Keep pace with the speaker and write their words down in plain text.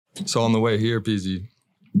So on the way here, PZ,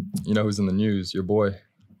 you know who's in the news? Your boy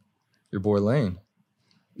Lane.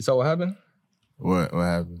 You saw what happened? What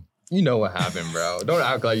happened? You know what happened, bro. Don't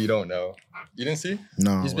act like you don't know. You didn't see?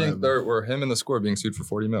 No. He's being third, or him and the score being sued for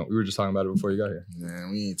 $40 million. We were just talking about it before you got here. Man,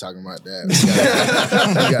 we ain't talking about that.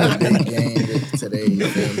 We got a big game today. You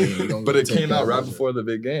feel me? But it came out right before the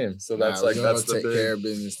big game, so that's that's the take care of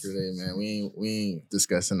business today, man. We ain't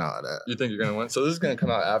discussing all that. You think you're gonna win? So this is gonna come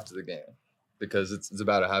out after the game because it's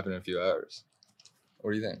about to happen in a few hours.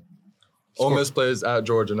 What do you think? Ole Miss plays at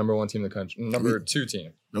Georgia, number 1 team in the country, number 2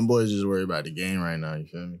 team. Them boys just worry about the game right now. You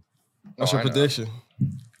feel me? What's your prediction?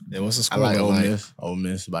 Yeah, what's the score? I like Ole Miss. Ole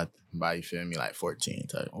Miss by you feel me, like 14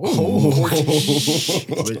 type. Oh.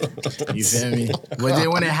 You feel me? But then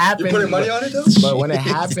when it happened, you putting money on it though. But when it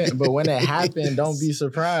happened, don't be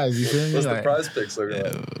surprised. You feel me? What's the prize picks looking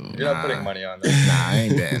like? You're not putting money on that. Nah, I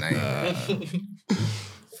ain't betting.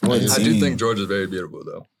 I do think Georgia's very beautiful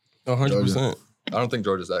though. 100%. I don't think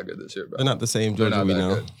Georgia's that good this year, bro. They're not the same Georgia we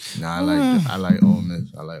know. Good. Nah, I like Ole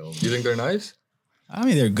Miss. You think they're nice? I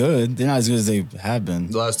mean, they're good. They're not as good as they have been.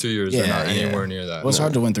 The last 2 years, they're not anywhere near that. Well, it's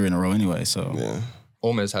hard to win 3 in a row anyway, so. Yeah.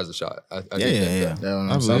 Ole Miss has a shot. I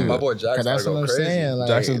believe my boy Jackson that's what I'm crazy. saying. Like,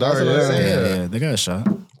 Jackson Dart, yeah, they got a shot.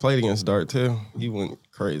 Played against Dart, too. He went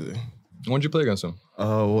crazy. When'd you play against him?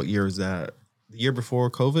 What year was that? The year before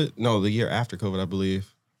COVID? No, the year after COVID, I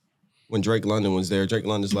believe. When Drake London was there. Drake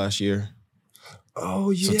London's last year. Oh,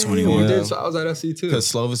 yeah. So 21. Did. So I was at SC too.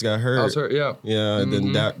 Because Slovis got hurt. I was hurt, yeah. Yeah, and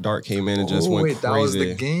then Dart came in and just went crazy. That was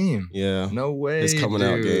the game. Yeah. No way, His coming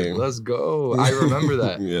out game. Let's go. I remember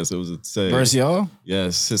that. Yes, it was a save. Versus y'all?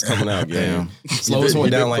 Yes, his coming out game. Slovis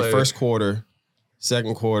went down like first quarter,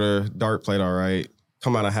 second quarter. Dart played all right.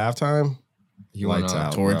 Come out of halftime. He went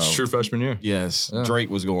out. True freshman year. Yes. Yeah. Drake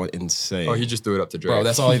was going insane. Oh, he just threw it up to Drake. Bro,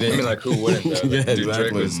 that's all he did. I mean, like, who wouldn't? Though? Yeah, Dude, exactly.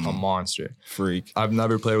 Drake was a monster. Freak. I've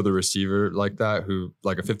never played with a receiver like that who,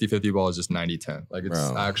 like, a 50-50 ball is just 90-10. Like, it's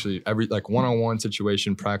actually every, like, one-on-one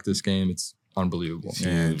situation, practice game, it's unbelievable.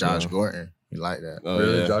 And Josh Gordon, he like that. Oh,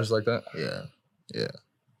 really? Yeah. Josh like that? Yeah.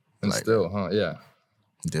 And like still, that. Yeah.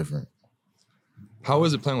 Different. How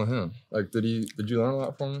was it playing with him? Like, did you learn a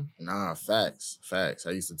lot from him? Nah, facts.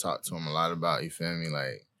 I used to talk to him a lot about, you feel me,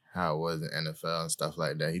 like how it was in NFL and stuff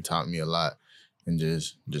like that. He taught me a lot and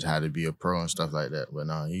just how to be a pro and stuff like that. But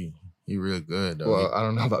no, he real good though. Well, I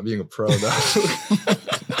don't know about being a pro though.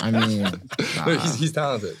 I mean, he's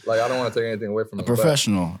talented. Like, I don't want to take anything away from him. A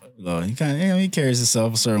professional though. He he carries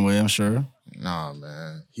himself a certain way, I'm sure. Nah,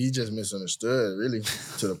 man. He just misunderstood really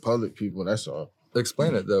to the public people. That's all.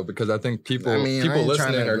 Explain it though, because I think people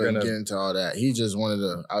listening are gonna get into all that. He just wanted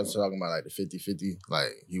to. I was talking about like the 50-50. Like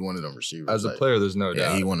he wanted them receivers. As a player, there's no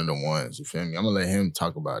doubt. Yeah, he wanted them ones. You feel me? I'm gonna let him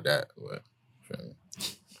talk about that. But, you feel me?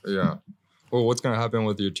 Yeah. Well, what's gonna happen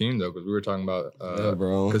with your team though? Because we were talking about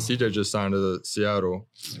bro. Because CJ just signed to the Seattle.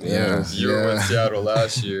 Yeah, you were with Seattle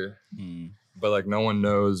last year, but like no one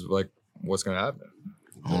knows like what's gonna happen.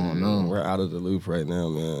 I don't know. We're out of the loop right now,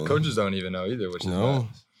 man. Coaches don't even know either, which is bad.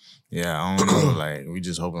 Yeah, I don't know. Like, we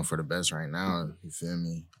just hoping for the best right now. You feel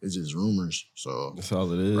me? It's just rumors. So that's all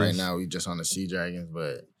it is. Right now, we just on the Sea Dragons,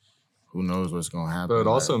 but who knows what's gonna happen? But it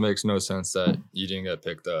also makes no sense that you didn't get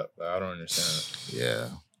picked up. Like, I don't understand.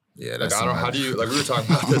 Yeah. That's like, how do you like? We were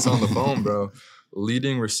talking about this on the phone, bro.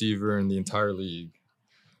 Leading receiver in the entire league,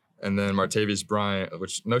 and then Martavis Bryant,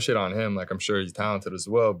 which no shit on him. Like, I'm sure he's talented as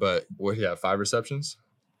well. But what he had 5 receptions.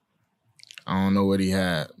 I don't know what he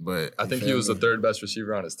had, but I think he was the 3rd best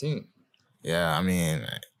receiver on his team. Yeah, I mean,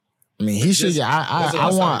 he should. I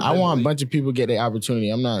want a bunch of people to get their opportunity.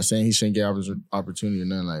 I'm not saying he shouldn't get opportunity or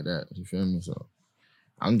nothing like that. You feel me? So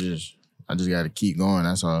I just got to keep going.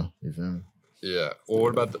 That's all. You feel me? Yeah. Well, what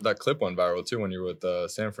about that clip went viral too when you were with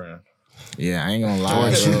San Fran? Yeah, I ain't gonna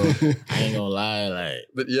lie, bro. I ain't gonna lie. Like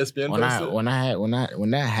the ESPN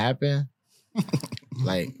when that happened.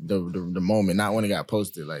 Like the moment, not when it got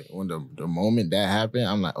posted. Like when the moment that happened,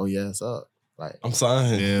 I'm like, oh yeah, it's up. Like I'm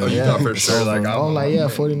signed. Yeah. Oh, you thought for sure. Like I'm like, yeah,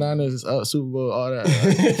 49ers is up, Super Bowl, all that.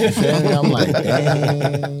 Like, you feel me? I'm like,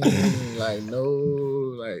 dang, like no,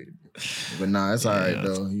 like, but nah, it's all right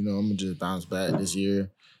though. You know, I'm gonna just bounce back this year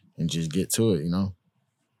and just get to it. You know.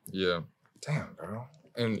 Yeah. Damn, bro.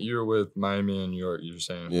 And you were with Miami and New York. You were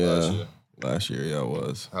saying last year, yeah, I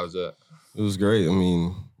was. How's that? It was great. I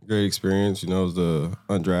mean. Great experience. You know, as the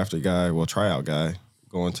undrafted guy, tryout guy,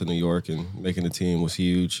 going to New York and making the team was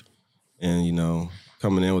huge. And, you know,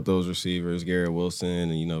 coming in with those receivers, Garrett Wilson,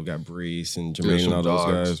 and, you know, got Brees and Jermaine and all those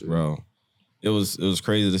guys, bro. It was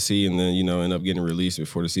crazy to see. And then, you know, end up getting released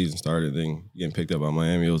before the season started. Then getting picked up by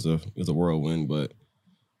Miami, it was a whirlwind. But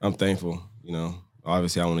I'm thankful, you know.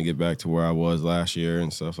 Obviously, I want to get back to where I was last year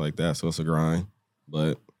and stuff like that. So it's a grind.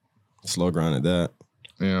 But Slow grind at that.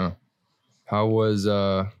 Yeah. How was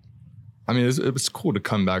I mean, it was cool to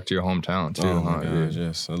come back to your hometown too. Oh my gosh,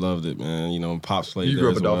 yes, I loved it, man. You know, Pops played. You there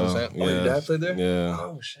grew up as a Dolphins well. fan? Oh, your dad played there? Yeah.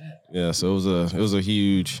 Oh shit. Yeah, so it was a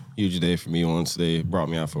huge day for me once they brought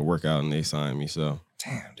me out for a workout and they signed me. So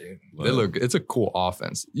damn, dude, but, it's a cool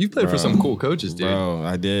offense. You played for some cool coaches, dude. Bro,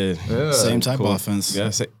 I did. Yeah. Same type of offense.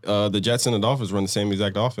 Yeah, the Jets and the Dolphins run the same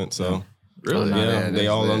exact offense. So Really? yeah, they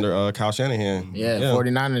all under Kyle Shanahan. Yeah,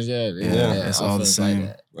 49ers, yeah. It's all the same.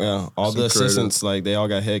 Like Yeah, all the assistants, like, they all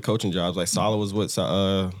got head coaching jobs. Like, Saleh was with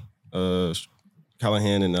Callahan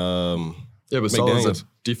and Yeah, but Saleh's a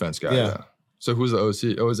defense guy. Yeah. Yeah. So who's the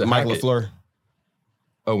OC? Oh, is it Mike Hackett? LaFleur.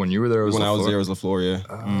 Oh, when you were there, it was When I was LaFleur? there, it was LaFleur, yeah.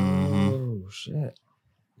 Oh shit!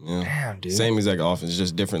 Yeah. Damn, dude. Same exact offense,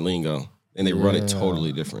 just different lingo. And they run it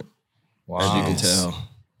totally different, Wow. as you can tell.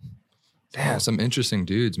 Damn, some interesting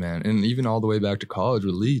dudes, man. And even all the way back to college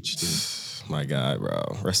with Leach, dude. My guy, bro.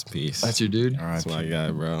 Rest in peace. That's your dude? All right. That's my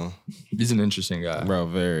guy, bro. He's an interesting guy. Bro,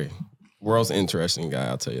 very. World's interesting guy,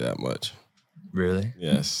 I'll tell you that much. Really?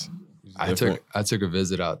 Yes. He's I different. took a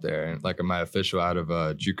visit out there, and like my official out of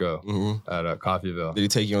JUCO Mhm. at Coffeyville. Did he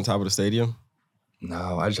take you on top of the stadium?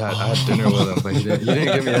 No, I had dinner with him, but he didn't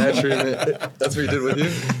give me that treatment. That's what he did with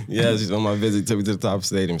you? Yes, he's on my visit. He took me to the top of the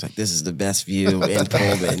stadium. He's like, this is the best view in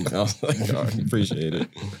Pullman. I was like, oh, I appreciate it.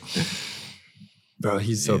 Bro,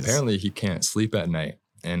 apparently he can't sleep at night.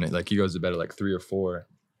 And like he goes to bed at like 3 or 4.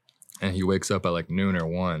 And he wakes up at like noon or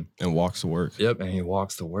 1. And walks to work. Yep, and he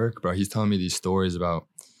walks to work, bro. He's telling me these stories about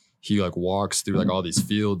he like walks through like all these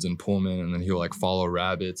fields in Pullman, and then he'll like follow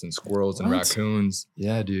rabbits and squirrels and raccoons.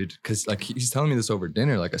 Yeah, dude. Cause like he's telling me this over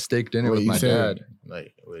dinner, like a steak dinner with my dad.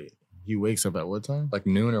 Like, wait, he wakes up at what time? Like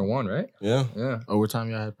noon or 1, right? Yeah. Yeah. Oh, what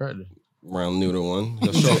time y'all had practice? Around noon or 1.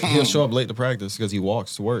 He'll show up late to practice because he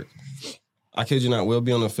walks to work. I kid you not, we'll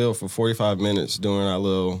be on the field for 45 minutes doing our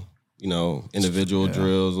little, individual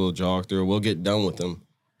drills, little jog through. We'll get done with them.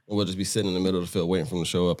 And we'll just be sitting in the middle of the field waiting for him to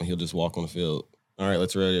show up, and he'll just walk on the field. All right,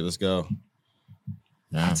 let's ready. Let's go.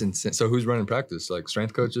 That's insane. So who's running practice? Like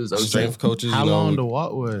strength coaches? Strength coaches. How long the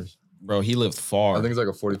walk was? Bro, he lived far. I think it's like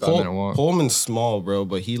a 45-minute walk. Pullman's small, bro,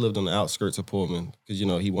 but he lived on the outskirts of Pullman because,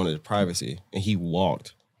 he wanted privacy, and he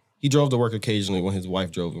walked. He drove to work occasionally when his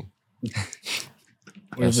wife drove him.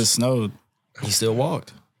 What if it snowed? He still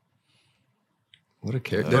walked. What a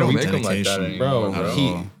character. They don't make them like that dedication, anymore,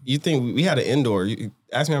 Bro, you think we had an indoor.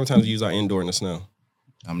 Ask me how many times we used our indoor in the snow.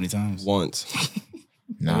 How many times? Once.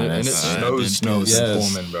 And it snows in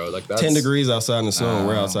Pullman, bro. Like that's 10 degrees outside in the snow, and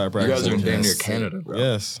we're outside You practicing. guys are in damn near Canada, bro.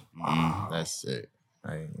 Yes. That's sick.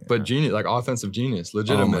 But genius, like offensive genius,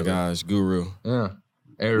 legitimately. Oh my gosh, guru. Yeah.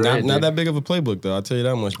 And Not that big of a playbook, though. I'll tell you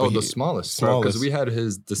that much. Oh, the smallest. Because we had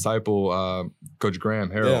his disciple, Coach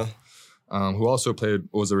Graham Harrell, who also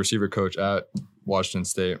was a receiver coach at Washington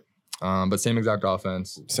State. But same exact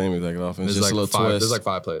offense. Same exact offense. There's Just like a little twist. There's like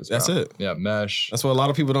 5 plays. That's it. Yeah, mesh. That's what a lot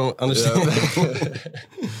of people don't understand.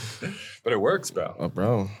 Yeah. But it works, bro. Oh,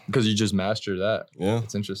 bro. Because you just master that. Yeah.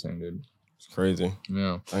 It's interesting, dude. It's crazy.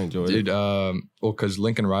 Yeah. I enjoyed Dude, it. well, because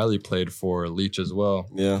Lincoln Riley played for Leach as well.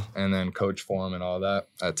 Yeah. And then coach for him and all that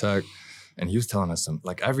at Tech. And he was telling us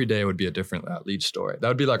every day would be a different Leach story. That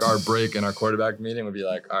would be like our break and our quarterback meeting would be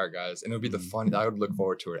like, all right, guys. And it would be the fun. I would look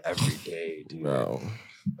forward to it every day, dude. Bro.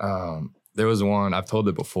 There was one, I've told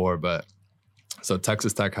it before, but so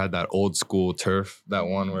Texas Tech had that old school turf, that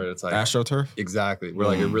one where it's like AstroTurf? Exactly. Where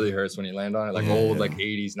like it really hurts when you land on it. Like old, like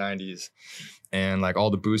 80s, 90s. And like all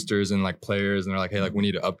the boosters and like players, and they're like, hey, like we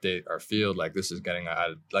need to update our field. Like this is getting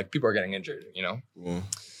like people are getting injured, Yeah.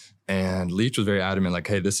 And Leach was very adamant, like,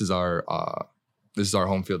 hey, this is our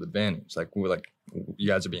home field advantage. Like we're like, you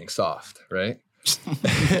guys are being soft, right?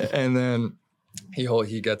 And then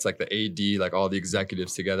he gets like the AD, like all the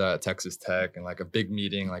executives together at Texas Tech, and like a big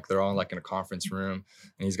meeting, like they're all like in a conference room,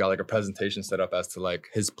 and he's got like a presentation set up as to like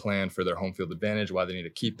his plan for their home field advantage, why they need to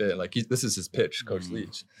keep it. Like this is his pitch, Coach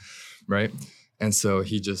Leach, right? And so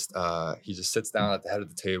he just sits down at the head of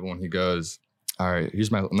the table and he goes, all right,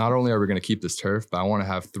 not only are we going to keep this turf, but I want to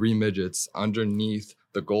have 3 midgets underneath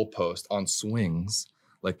the goalpost on swings,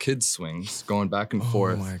 like kids swings, going back and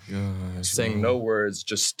forth. Oh my gosh. Saying no words,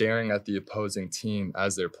 just staring at the opposing team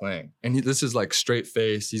as they're playing. And this is like straight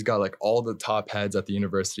face. He's got like all the top heads at the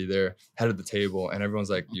university there, head of the table, and everyone's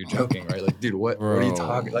like, you're joking, right? Like, dude, what are you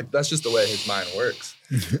talking? Like, that's just the way his mind works.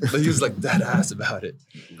 But he was like dead ass about it.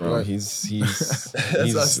 Bro, he's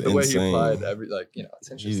that's the way he insane. applied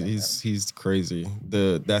it's interesting. He's crazy.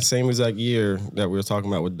 That same exact year that we were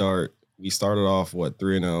talking about with Dart, we started off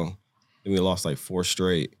 3-0. Then we lost like 4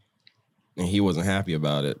 straight, and he wasn't happy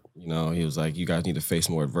about it. He was like, you guys need to face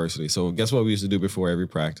more adversity. So guess what we used to do before every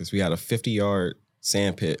practice? We had a 50-yard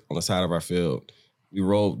sand pit on the side of our field. We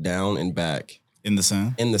rolled down and back. In the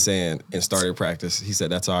sand? In the sand and started practice. He said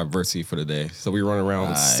that's our adversity for the day. So we run around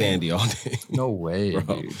with sandy all day. No way,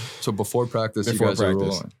 dude. So before practice, you guys are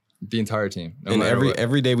rolling. The entire team. No and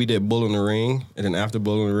every day we did bull in the ring. And then after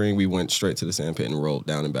bull in the ring, we went straight to the sand pit and rolled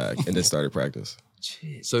down and back and then started practice.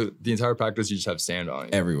 Jeez. So the entire practice, you just have sand on you?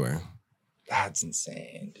 Everywhere. That's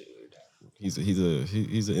insane, dude. He's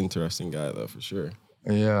an interesting guy, though, for sure.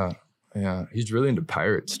 Yeah. Yeah, he's really into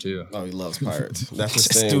pirates too. Oh, he loves pirates. That's his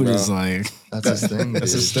This thing, dude bro. is like... That's his thing.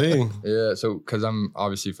 That's his thing. Yeah, so because I'm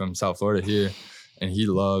obviously from South Florida here, and he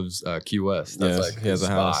loves Key West. That's Yes, like he has his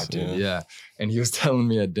a house, spot, dude. yeah. Yeah, and he was telling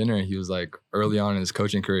me at dinner, he was like, early on in his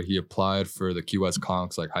coaching career, he applied for the Key West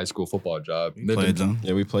Conchs like high school football job. We played them.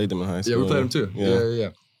 Yeah, we played them in high school. Yeah, we played them too. Yeah.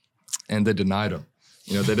 And they denied him.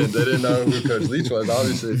 You know, they didn't know who Coach Leach was,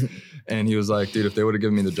 obviously. And he was like, dude, if they would have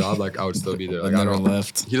given me the job, like I would still be there. Like I never don't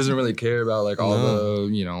left. He doesn't really care about like all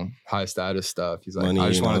the, high status stuff. He's like, Money I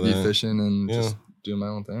just and want all to be that. fishing and just doing my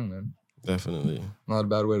own thing, man. Definitely. Not a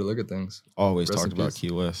bad way to look at things. Always Rest talked in about peace.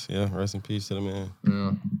 Key West. Yeah, rest in peace to the man.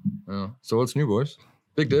 Yeah. So what's new, boys?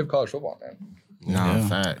 Big day of college football, man. Nah, Yeah.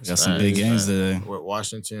 facts. Got some big games today. Where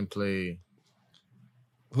Washington play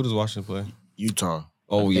Who does Washington play? Utah.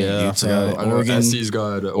 Oh, yeah. I Utah. forgot. I know Oregon. SC's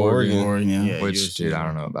got Oregon. Oregon, yeah. Yeah. which, USC. dude, I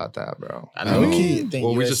don't know about that, bro. I know.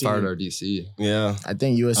 We just started our DC. Yeah. I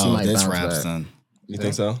think USC Oh, might that's bounce raps back. then. You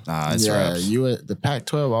think so? Nah, it's Yeah, raps. the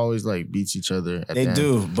Pac-12 always like beats each other. At They the end.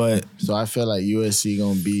 do, but So I feel like USC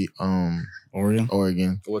gonna beat Oregon?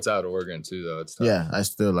 Oregon. What's out of Oregon, too, though? It's tough. Yeah, I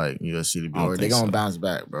still like USC to beat I don't Oregon. They're think gonna so. bounce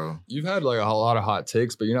back, bro. You've had like a lot of hot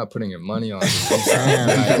takes, but you're not putting your money on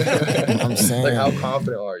it. I'm saying. Like, how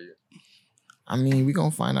confident are you? I mean, we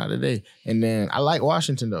gonna find out today. And then I like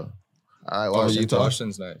Washington though. I like Washington. Utah?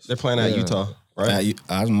 Washington's nice. They're playing at Yeah. Utah, right?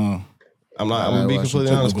 I don't know. I'm I going to be like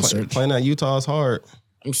completely honest. Google search. Playing at Utah is hard.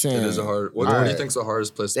 I'm saying It is a hard. What All do you right. think's the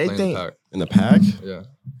hardest place to They play in the pack? In the pack, Yeah.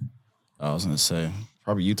 I was going to say,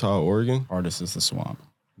 probably Utah or Oregon. hardest is the swamp.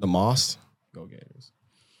 The Moss. Go Gators.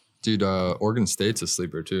 Dude, Oregon State's a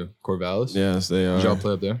sleeper, too. Corvallis? Yes, they are. Did y'all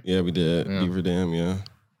play up there? Yeah, we did. Yeah. Beaver Dam, yeah.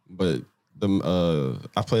 But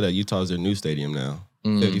I played at Utah's their new stadium now.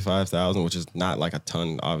 55,000, which is not like a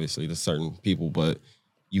ton, obviously, to certain people, but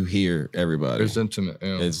you hear everybody. It's intimate,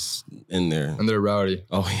 yeah. It's in there. And they're rowdy.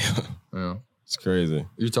 Oh, yeah. Yeah. It's crazy.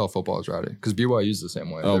 Utah football is rowdy. Because BYU's the same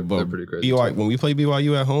way. Oh, They're but pretty crazy. BYU, too. when we played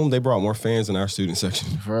BYU at home, they brought more fans in our student section.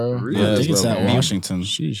 bro. Really? I Yes, think it's bro. at Washington.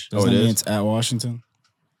 Sheesh. Oh, Doesn't it that mean is? it's at Washington?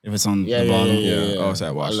 If it's on Yeah, the yeah, bottom. yeah. Oh, it's at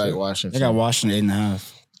I Washington. like Washington. They got Washington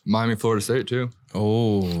 8.5. Miami, Florida State, too.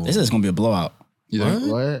 Oh. They said it's going to be a blowout. You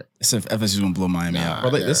think? What? They said FSU's going to blow Miami out.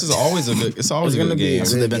 But like, this is always a good, it's always a good game.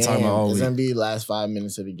 That's what they've been talking about all It's week. gonna be last 5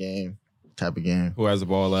 minutes of the game type of game. Who has the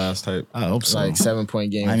ball last type? I hope so. Like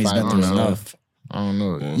 7-point game. Miami's 5 been through minutes left. enough. I don't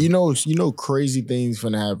know. Yeah. You know, crazy things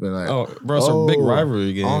finna happen. Like, Oh, bro, it's a big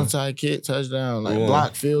rivalry game. onside kick, touchdown, like Yeah.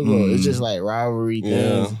 block field goal. It's just like rivalry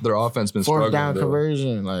Yeah. things. Their offense been Fourth struggling. down though.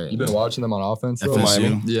 conversion, like You've been watching them on offense? though? FSU.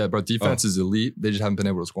 Miami? Yeah, bro. Defense is elite. They just haven't been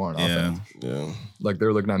able to score on Yeah. offense. Yeah. Like they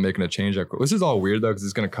were looking at making a change. This is all weird though, because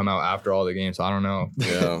it's gonna come out after all the games. So I don't know.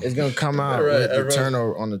 Yeah. it's gonna come out Right, with the everyone-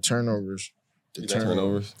 turnover on the turnovers. The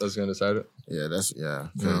Turnovers. That's gonna decide it. Yeah, because Yeah.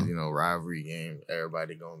 rivalry game.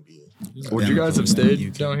 Everybody gonna be. Would you guys have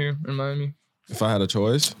stayed down here in Miami? If I had a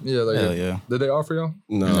choice, Yeah, like Hell yeah. did they offer y'all?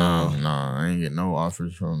 no. No, I ain't get no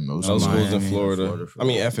offers from no Those schools in Miami, Florida. I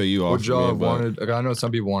mean, FAU Would offered y'all me, have but wanted? Like, I know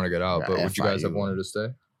some people want to get out, Yeah, but would you guys have FIU. wanted to stay?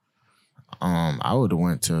 I would have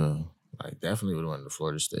went to definitely would have went to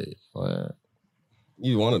Florida State. But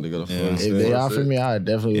you wanted to go to Yeah. Florida if State. they offered me, I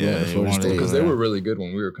definitely would Yeah, went to you Florida wanted to State. Because they were really good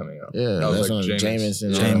when we were coming out. Yeah, That was that's like on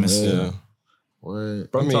Jameson. Jameson. Yeah.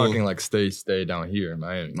 What? But I'm I mean- talking like stay down here in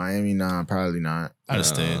Miami. Miami? Nah, probably not. I'd have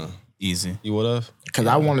stayed. Easy. You would have? Because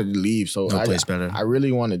I wanted to leave. So No place better. I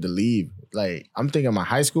really wanted to leave. Like, I'm thinking my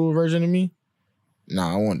high school version of me.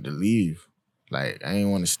 Nah, I wanted to leave. Like, I didn't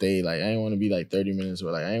want to stay. Like, I didn't want to be like 30 minutes.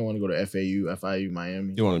 But like, I didn't want to go to FIU,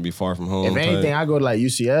 Miami. You want to be far from home. If anything, type. I go to like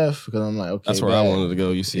UCF because I'm like, okay. That's where I wanted to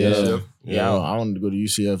go, UCF. Yeah, I wanted to go to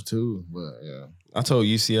UCF too. But yeah. I told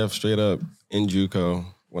UCF straight up in JUCO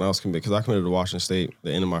when I was committed, because I committed to Washington State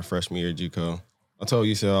the end of my freshman year at JUCO. I told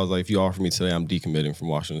UCF, I was like, if you offer me today, I'm decommitting from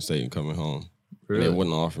Washington State and coming home. Really? And they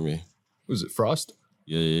wouldn't offer me. Was it Frost?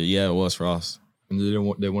 Yeah, it was Frost. And they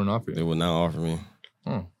wouldn't offer They you. would not offer me.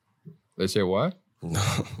 They say why? No,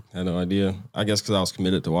 had no idea. I guess because I was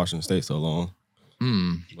committed to Washington State so long.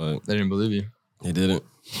 But They didn't believe you. they didn't.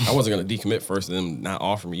 I wasn't going to decommit first and then not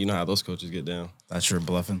offer me. You know how those coaches get down. That's your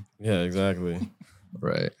bluffing. Yeah, exactly.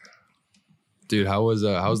 Right. Dude, how was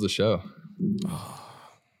the show?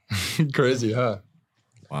 Crazy, huh?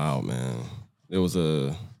 Wow, man. it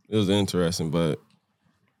was interesting, but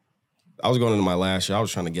I was going into my last year. I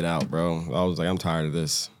was trying to get out, bro. I was like, I'm tired of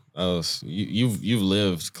this. You've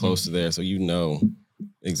lived close to there, so you know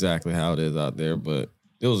exactly how it is out there. But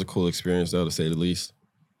it was a cool experience, though, to say the least.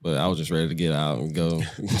 But I was just ready to get out and go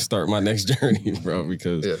start my next journey, bro,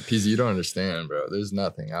 because... Yeah, PZ, you don't understand, bro. There's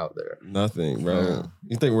nothing out there. Nothing, bro. Yeah.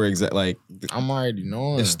 You think we're I'm already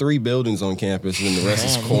knowing. There's 3 buildings on campus and the rest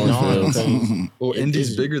is cornfields. Well,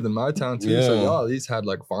 Indy's bigger than my town, too. Yeah. So y'all at least had,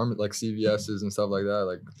 like, farm, like, CVS's and stuff like that.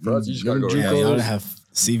 Like, for us, you just gotta go... Yeah, y'all have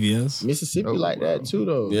CVS. Mississippi that, too,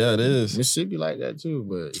 though. Yeah, it is. Mississippi like that, too.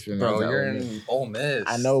 But bro, you're in Ole Miss.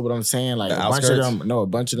 I know, but I'm saying, like, a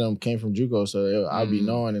bunch of them came from JUCO, so I'll be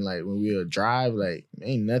knowing, and, like, when we would drive, like,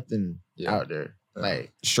 ain't nothing out there.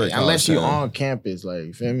 Like, straight unless you're on campus, like,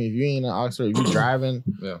 you feel me? If you ain't in Oxford, if you driving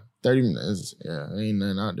 30 minutes, ain't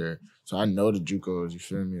nothing out there. So I know the JUCOs, you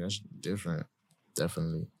feel me? That's different.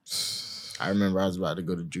 Definitely. I remember I was about to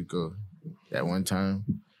go to JUCO that one time.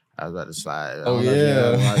 I was about to slide. Oh,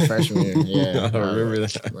 yeah. My freshman year. Yeah. I remember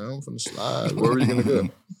that. Man, I'm from the slide. Where were you going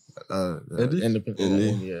to go? Indy?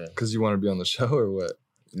 Independent. Yeah. Because you want to be on the show or what?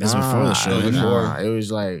 It's before the show. Nah, it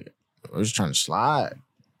was like, I was trying to slide.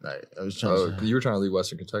 Like, I was trying you were trying to leave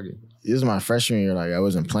Western Kentucky. This was my freshman year. Like, I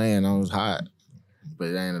wasn't playing. I was hot.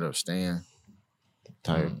 But I ended up staying.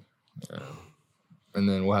 Tight. And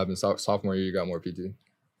then what happened sophomore year? You got more PT?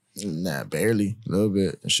 Nah, barely. A little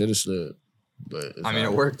bit. I should have slid. But I mean,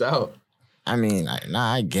 it worked out. I mean,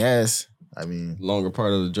 I guess. I mean, longer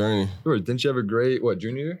part of the journey. Didn't you have a great,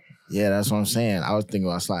 junior year? Yeah, that's what I'm saying. I was thinking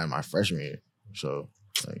about sliding my freshman year. So,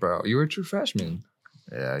 like, bro, you were a true freshman.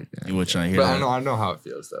 Yeah. You were trying to hear that. But I know how it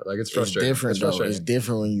feels, though. Like, it's frustrating. It's different, though. It's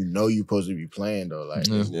different when you know you're supposed to be playing, though. Like,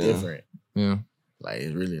 it's different. Yeah. Like,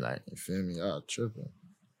 it's really like, you feel me? Y'all tripping.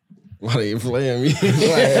 Why they playing me?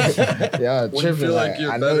 Y'all tripping. Like,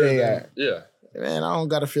 I know they got... Yeah. Man, I don't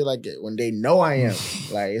gotta feel like it when they know I am.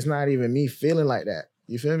 Like, it's not even me feeling like that.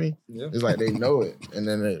 You feel me? Yeah. It's like they know it. And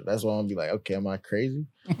then that's why I'm gonna be like, okay, am I crazy?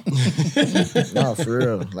 No, for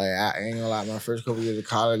real. Like, I ain't gonna lie, my first couple years of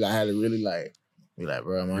college, I had to really like be like,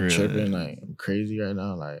 bro, am I tripping? Like, I'm crazy right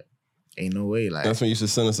now. Like, ain't no way. Like, that's when you should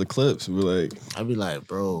send us the clips. Be like, I'd be like,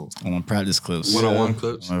 bro. I want practice clips. One-on-one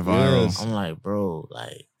clips. Viral. Yes. I'm like, bro,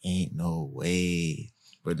 like, ain't no way.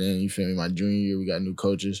 But then, you feel me, my junior year, we got new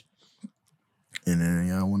coaches. And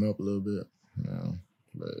then, I went up a little bit.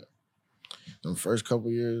 But the first couple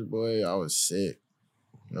years, boy, I was sick.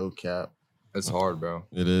 No cap. It's hard, bro.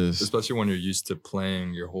 It is. Especially when you're used to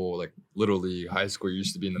playing your whole, like, Little League, high school, you're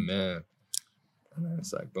used to being the man. And then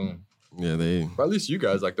it's like, boom. Yeah, But at least you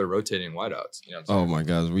guys, like, they're rotating wideouts. You know what I'm saying? Oh, my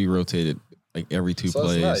gosh. We rotated, like, every 2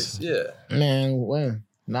 plays. That's nice. Yeah. Man, when?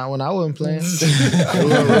 Not when I wasn't playing. They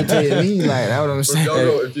wouldn't rotate me. Like, that's what I'm saying.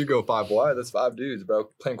 If you go 5 wide, that's 5 dudes, bro.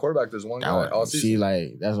 Playing quarterback, there's one guy all season. See,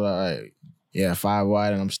 like, that's what I like. Yeah, 5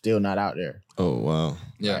 wide, and I'm still not out there. Oh, wow.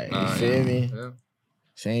 Yeah. Like, you feel me? Yeah.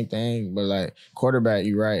 Same thing. But, like, quarterback,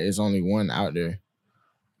 you're right. It's only one out there.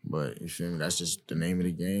 But, you feel me? That's just the name of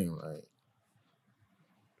the game. Like,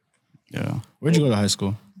 yeah. Where'd you go to high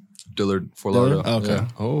school? Dillard, Fort Lauderdale. Oh, okay. Yeah.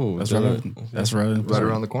 Oh, that's right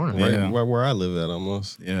around the corner. Yeah. Right where I live at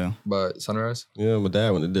almost. Yeah. By Sunrise? Yeah, my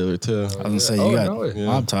dad went to Dillard too. I was going to say, you got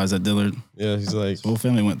mob ties at Dillard. Yeah, he's like... His whole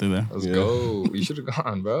family went through there. Let's go. You should have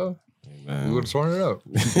gone, bro. Man. We would have sworn it up.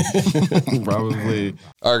 Probably.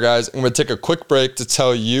 All right, guys. I'm going to take a quick break to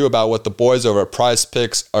tell you about what the boys over at Prize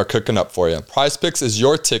Picks are cooking up for you. Prize Picks is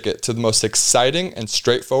your ticket to the most exciting and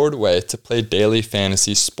straightforward way to play daily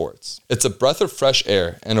fantasy sports. It's a breath of fresh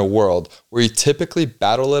air in a world where you typically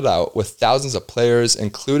battle it out with thousands of players,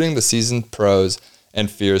 including the seasoned pros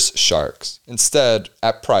and fierce sharks. Instead,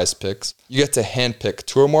 at Prize Picks, you get to handpick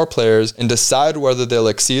 2 or more players and decide whether they'll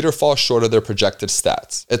exceed or fall short of their projected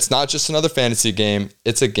stats. It's not just another fantasy game,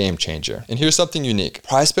 it's a game changer. And here's something unique.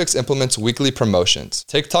 Prize Picks implements weekly promotions.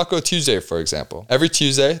 Take Taco Tuesday, for example. Every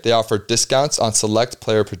Tuesday, they offer discounts on select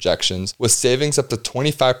player projections with savings up to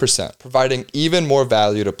 25%, providing even more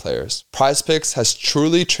value to players. Prize Picks has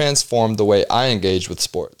truly transformed the way I engage with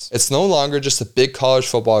sports. It's no longer just a big college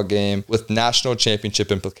football game with national championship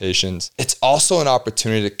implications. It's also an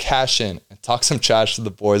opportunity to cash in and talk some trash to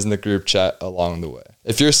the boys in the group chat along the way.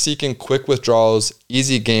 If you're seeking quick withdrawals,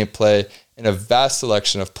 easy gameplay, and a vast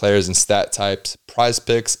selection of players and stat types, Prize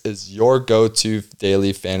Picks is your go-to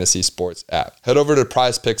daily fantasy sports app. Head over to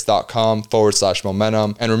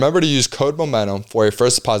prizepicks.com/momentum and remember to use code momentum for a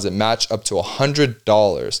first deposit match up to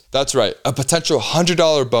 $100. That's right, a potential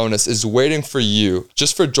 $100 bonus is waiting for you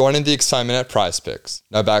just for joining the excitement at Prize Picks.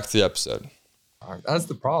 Now back to the episode. That's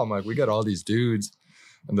the problem. Like, we got all these dudes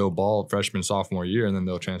and they'll ball freshman, sophomore year, and then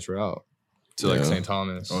they'll transfer out. to like St.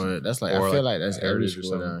 Thomas. Or that's like, I feel like that's every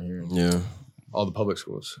school down here. Yeah. All the public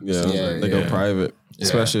schools. Yeah. They go private.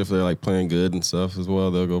 Especially if they're like playing good and stuff as well.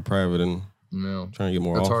 They'll go private and trying to get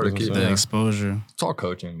more offers. It's hard to keep the exposure. It's all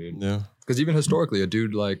coaching, dude. Yeah. Because even historically, a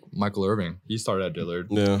dude like Michael Irving, he started at Dillard,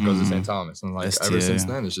 goes to St. Thomas. And like ever since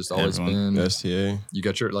then, it's just always been STA. You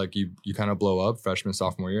get your, like, you kind of blow up freshman,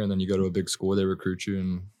 sophomore year, and then you go to a big school, they recruit you,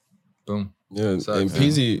 and boom. Yeah. And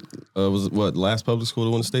PZ was what, last public school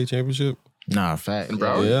to win the state championship? Nah, fact. In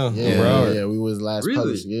Broward? Yeah, we was last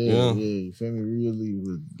public. Yeah. You feel me? Really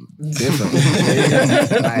was different.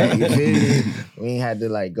 Like, you feel me? We ain't had to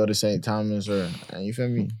like go to St. Thomas or, you feel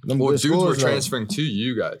me? Well, dudes were transferring to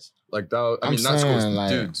you guys. Like that. I mean, not schools, like,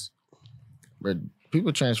 dudes. But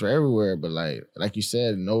people transfer everywhere. But like you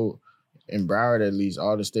said, in Broward at least,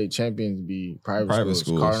 all the state champions be private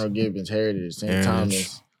schools. Cardinal Gibbons, Heritage, St.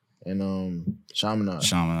 Thomas, and Chaminade.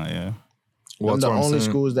 Yeah. Well, the only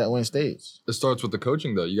schools that win states. It starts with the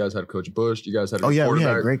coaching, though. You guys had Coach Bush. You guys had a we had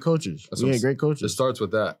great coaches. It starts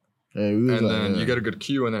with that. Yeah, then you get a good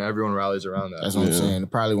cue, and then everyone rallies around that. That's what I'm saying.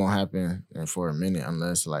 It probably won't happen for a minute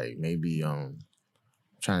unless, like, maybe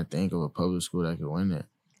trying to think of a public school that could win it.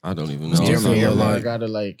 I don't even know. Miramar gotta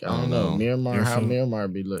I don't know. Miramar, how Miramar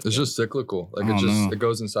be looking? It's just cyclical. Like it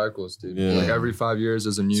goes in cycles, dude. Yeah. Like every 5 years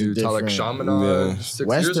there's a new like Chaminade. 6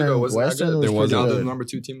 years ago wasn't that good. They were now the number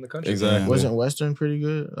 2 team in the country. Exactly. Wasn't Western pretty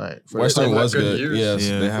good? Like Western was good. Yes.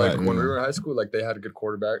 Like when we were in high school, like they had a good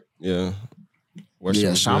quarterback. Yeah.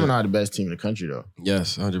 Chaminade the best team in the country though.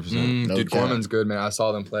 Yes, 100%. Dude, Corman's good, man. I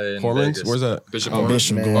saw them play in Corman's? Vegas. Where's that? Bishop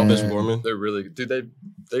Corman. They're really good. Dude,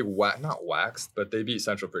 they not waxed, but they beat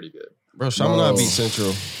Central pretty good. Bro, Chaminade beat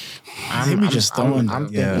Central.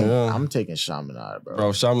 I'm taking Chaminade, bro.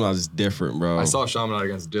 Bro, Chaminade is different, bro. I saw Chaminade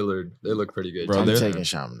against Dillard. They look pretty good. Bro, I'm taking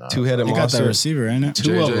Chaminade. Two-headed monster. They got that receiver, ain't it?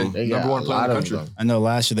 Two of them. They got number 1 player in the country. I know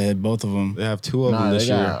last year they had both of them. They have 2 of them this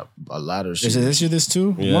year. They got a lot of shit. Is it this year, this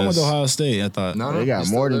 2? Yes. One with Ohio State, I thought. No, they got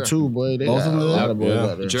more than 2, boy. They both got of them a lot of boys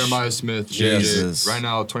out there. Jeremiah Smith, JJ, right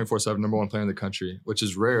now 24/7 number 1 player in the country, which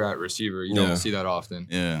is rare at receiver. You don't see that often.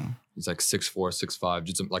 Yeah. He's like 6'4", 6'5".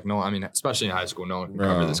 Just like especially in high school, no one can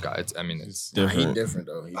cover this guy. It's different. He's different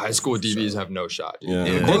though. High school DBs have no shot. Dude. Yeah.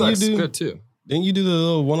 And the quarterback's good too. Didn't you do the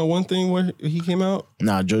little 101 thing where he came out?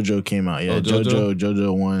 Nah, JoJo came out. Yeah,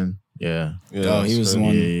 JoJo won. Yeah. Oh, he was the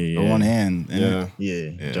one. The one hand. Yeah.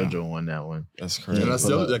 JoJo won that one. That's crazy. And that's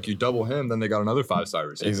the other, like you double him, then they got another 5-star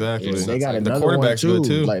receiver. Exactly. They got another the quarterback's one good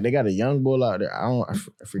too. Like they got a young bull out there. I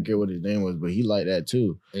forget what his name was, but he like that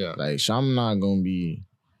too. Yeah. Like Chaminade gonna be.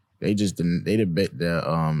 They did bet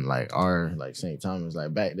like St. Thomas,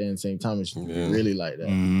 like back then St. Thomas really like that.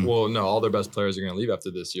 Mm-hmm. Well, no, all their best players are gonna leave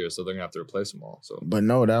after this year, so they're gonna have to replace them all. So, but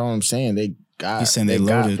no, that's what I'm saying. They got they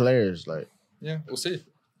got players like we'll see.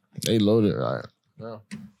 They loaded right. Yeah,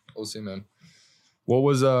 we'll see, man. What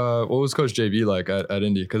was Coach JB like at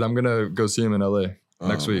Indy? Because I'm gonna go see him in LA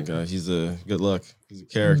next week. God, he's good luck. He's a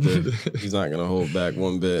character. He's not gonna hold back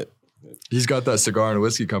one bit. He's got that cigar and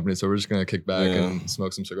whiskey company, so we're just gonna kick back and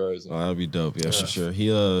smoke some cigars. Oh, that'd be dope. Yeah, for sure.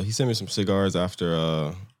 He sent me some cigars after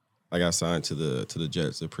I got signed to the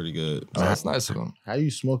Jets. They're pretty good. Oh, that's nice of him. How you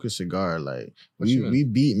smoke a cigar? Like we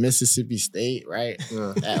beat Mississippi State, right?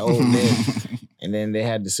 At Ole Miss, and then they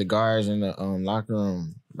had the cigars in the locker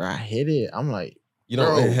room. Bro, I hit it. I'm like, you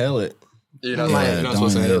don't inhale it. You're not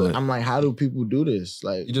supposed to inhale it. I'm like, how do people do this?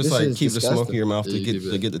 Like, you just like keep the smoke in your mouth to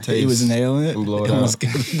get the taste. He was inhaling it and blow it out.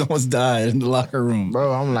 Almost died in the locker room,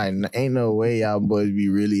 bro. I'm like, ain't no way y'all boys be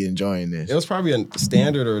really enjoying this. It was probably a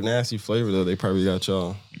standard or a nasty flavor though. They probably got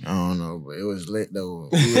y'all. I don't know, but it was lit though.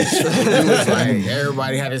 It was like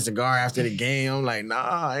everybody had a cigar after the game. I'm like,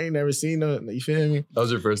 nah, I ain't never seen no. You feel me? That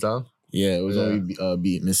was your first time? Yeah, it was only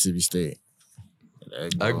beat Mississippi State.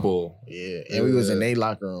 Egg Bowl. Yeah. And we was in their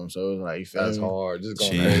locker room, so it was like, you feel that's me? hard. Just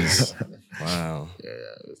going eggs. Wow. Yeah,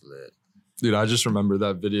 it was lit. Dude, I just remember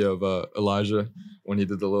that video of Elijah when he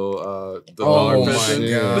did the little dog oh fishing. My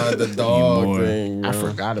God, the dog thing. I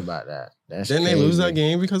forgot about that. Didn't they lose that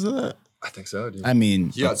game because of that? I think so, dude. I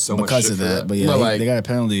mean, he got so much because shit of for that. But yeah, they got a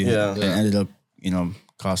penalty. Yeah. And ended up,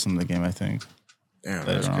 costing them the game, I think. Damn,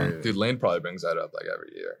 that's crazy. Dude, Lane probably brings that up like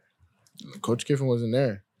every year. Coach Kiffin wasn't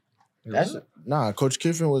there. Coach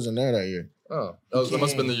Kiffin wasn't there that year. Oh, that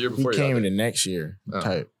must have been the year before. He came in the next year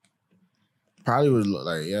type. Probably was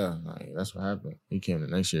that's what happened. He came the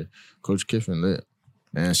next year. Coach Kiffin lit.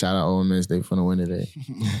 Man, shout out Ole Miss. They finna win today.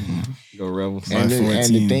 Go Rebels. And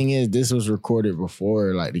the thing is, this was recorded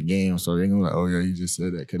before like the game, so they're gonna be like, oh yeah, you just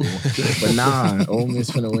said that. But nah, Ole Miss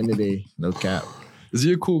finna win today. No cap. Is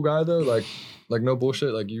he a cool guy though? Like no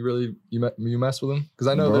bullshit. Like you mess with him? Because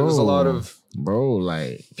I know there's a lot of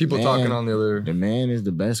like people talking on the other. The man is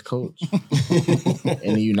the best coach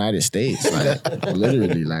in the United States. Like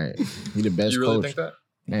literally, like he the best. You really coach. think that?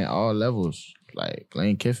 Man, all levels. Like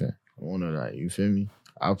Lane Kiffin. I wanna like you feel me?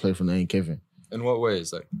 I'll play for Lane Kiffin. In what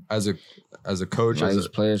ways? Like as a coach, like he's a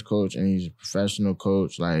players coach and he's a professional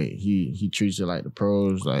coach. Like he treats it like the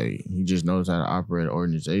pros. Like he just knows how to operate an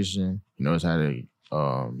organization. He knows how to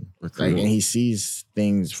like, and he sees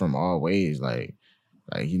things from all ways. Like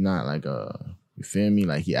he's not like you feel me?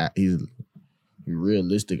 Like he's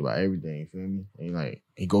realistic about everything. You feel me? And like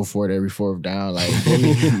he go for it every fourth down. Like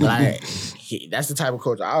that's the type of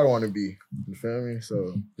coach I would want to be. You feel me?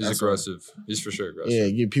 So he's aggressive. He's for sure aggressive. Yeah,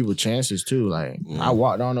 give people chances too. Like I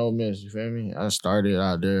walked on Ole Miss. You feel me? I started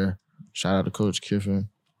out there. Shout out to Coach Kiffin.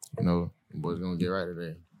 You know, the boy's gonna get right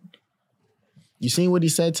today. You seen what he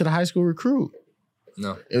said to the high school recruit?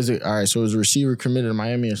 No. It was all right. So it was a receiver committed to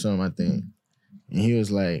Miami or something, I think. And he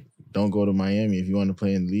was like, "Don't go to Miami if you want to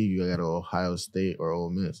play in the league. You got to go to Ohio State or Ole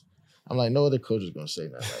Miss." I'm like, no other coach is gonna say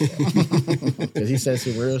nothing like that because he said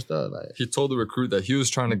some real stuff. Like he told the recruit that he was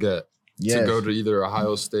trying to get to go to either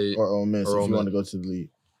Ohio State or Ole Miss if you want to go to the league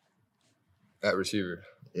at receiver.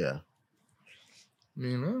 Yeah,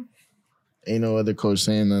 you know, ain't no other coach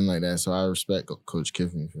saying nothing like that. So I respect Coach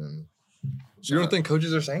Kiffin. For him. You don't think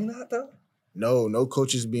coaches are saying that though? No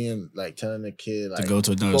coaches being like telling the kid like to go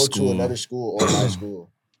to another school or high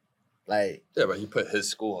school. Like yeah, but he put his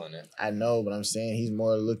school in it. I know, but I'm saying he's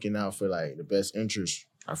more looking out for like the best interest.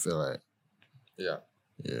 I feel like. Yeah.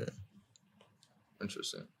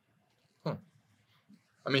 Interesting. Huh.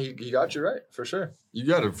 I mean, he got you right for sure.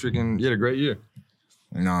 You had a great year.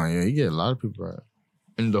 No, yeah, you get a lot of people right,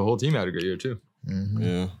 and the whole team had a great year too. Mm-hmm.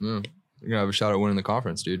 Yeah. You're gonna have a shot at winning the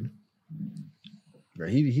conference, dude. Bro,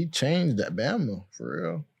 he changed that Bama for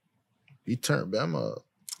real. He turned Bama up.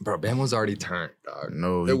 Bro, Bama was already turned, dog.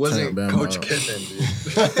 No, it wasn't Coach up. Kiffin,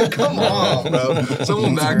 dude. Come on, bro.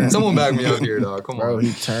 Someone back me up here, dog. Come on. Bro,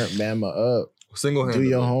 he turned Bama up. Single-handed. Do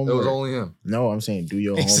your homework. It was only him. No, I'm saying do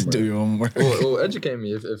your homework. Do your homework. Well, educate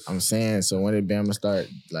me if I'm saying, so when did Bama start?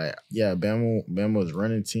 Like, yeah, Bama was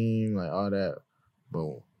running team, like all that.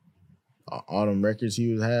 But all them records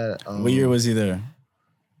he had. What year was he there?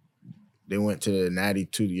 They went to the Natty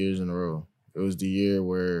 2 years in a row. It was the year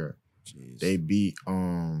where they beat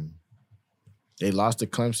they lost to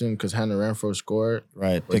Clemson because Hunter Renfro scored.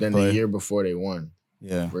 Right. But then the year before they won.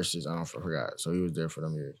 Yeah. Versus I forgot. So he was there for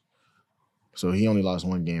them years. So he only lost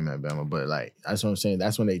one game at Bama. But like that's what I'm saying.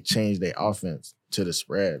 That's when they changed their offense to the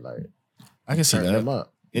spread. Like I can see that. Them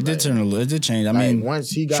up. It did change. I mean, once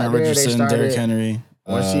he got Trent there, Richardson, they started. Derrick Henry.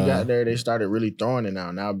 Once he got there, they started really throwing it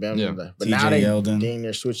now. Now Bama, but now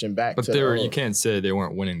they're switching back. But you can't say they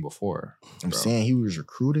weren't winning before. I'm saying he was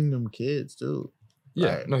recruiting them kids too.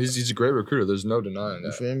 Yeah, like, no, he's a great recruiter. There's no denying that.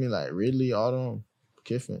 You feel me? Like Ridley, Autumn,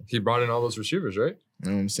 Kiffin. He brought in all those receivers, right? You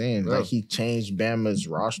know what I'm saying? Yeah. Like he changed Bama's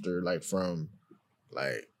roster, like from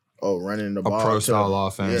like running the ball pro style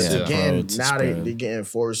offense. Yeah. Now they getting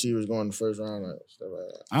 4 receivers going the first round, like stuff like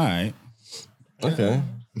that. All right. Okay.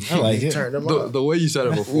 I like it. Turned them up. The way you said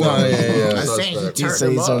it before. yeah. I'm saying he turned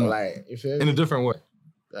them up. Like, you feel me? In a different way.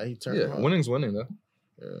 Like, he turned them up. Winning's winning though.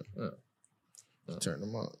 Yeah. He turned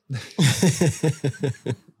them up.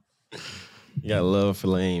 You got love for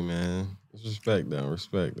Lane, man. Respect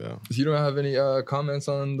though. You don't have any comments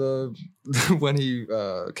on the when he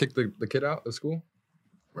kicked the kid out of school?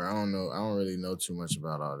 Bro, I don't know. I don't really know too much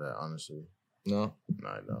about all that, honestly. No,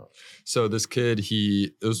 I don't. So this kid,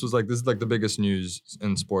 this is like the biggest news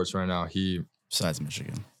in sports right now. Besides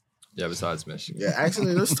Michigan. Yeah, besides Michigan. Yeah,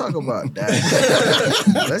 actually, let's talk about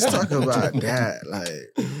that. Let's talk about that.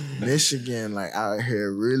 Like Michigan, like out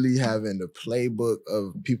here really having the playbook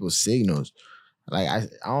of people's signals. Like I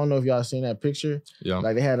don't know if y'all seen that picture. Yeah.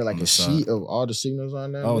 Like they had a sheet of all the signals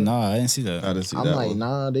on there. Oh no, I didn't see that. I didn't see I'm that. like, one.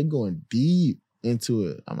 nah, they going deep into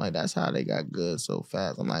it. I'm like, that's how they got good so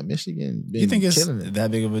fast. I'm like, Michigan been You think it's killing it. that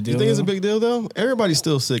big of a deal? You think it's a big deal though? Everybody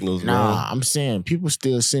still signals, bro. Nah, I'm saying people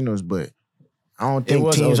still signals, but I don't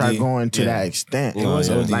think teams are going to that extent. It was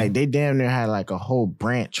OD. Like they damn near had like a whole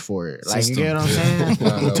branch for it. Like System. you get what I'm saying?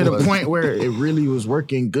 No, to the point where it really was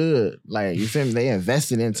working good. Like you feel me? They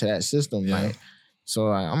invested into that system. Yeah. Like so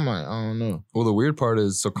I'm like, I don't know. Well, the weird part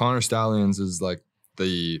is, so Connor Stallions is like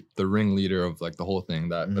the ringleader of like the whole thing,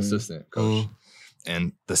 that assistant coach.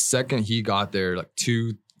 And the second he got there, like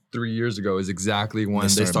 2-3 years ago, is exactly when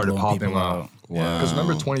they started popping him out. Wow. Because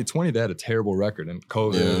remember 2020, they had a terrible record and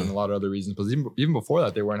COVID and a lot of other reasons. But even before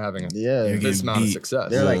that, they weren't having this amount of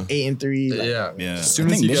success. They're like 8-3. Like, yeah. Yeah. As soon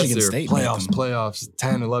I as think he gets Michigan there, State made them. playoffs,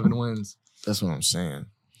 10, 11 wins. That's what I'm saying.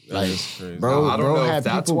 That is crazy. Bro, I don't know had if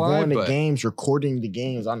that's people why, going to but- games, recording the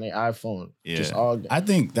games on their iPhone. Yeah. Just all. I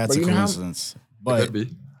think that's But a you know how- coincidence, It but could be.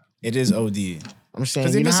 it is OD. I'm saying,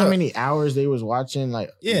 'Cause you if know it's how a- many hours they was watching?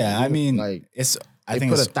 Like, Yeah, I mean, like it's. I they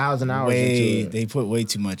think put it's 1,000 hours way. into it. They put way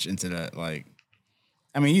too much into that. Like,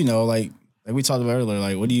 I mean, like we talked about earlier.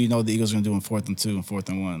 Like, what do you know the Eagles are gonna do in 4th and 2 and 4th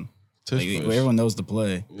and 1? Like, Tush push. everyone knows the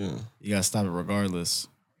play. Yeah. You gotta stop it regardless.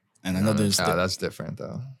 And I know there's. That's different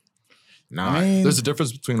though. nah, I mean, There's a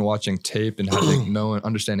difference between watching tape and having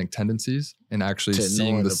understanding tendencies and actually To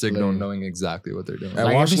seeing knowing the the signal, play. knowing exactly what they're doing. At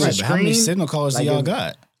Like, Washington, Right, but how many screen, signal callers like do y'all if-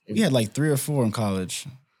 got? We had like 3 or 4 in college,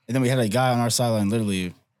 and then we had a guy on our sideline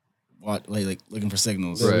literally, like looking for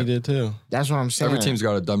signals. Yeah, we Right. did too. that's what I'm saying. Every team's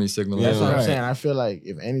got a dummy signal. That's what I'm Right. saying. I feel like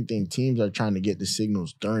if anything, teams are trying to get the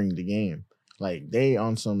signals during the game. Like they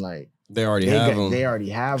on some like They already have them. they already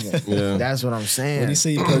have them. Yeah. That's what I'm saying. What do you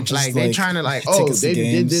say? You purchased, Like they trying to like, oh, tickets to they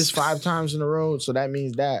did games? this 5 times in a row, so that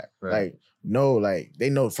means that. Right. Like no, like they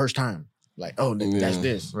know first time. Like oh, that's Yeah.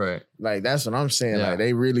 this. Right. Like that's what I'm saying. Yeah. Like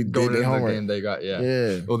they really did Going their into the homework. game, they got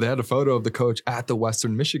Yeah. Well, they had a photo of the coach at the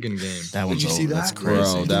Western Michigan game. That Did one's you see over. that? That's crazy. Bro,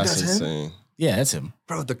 You think that's him? insane. Yeah, that's him.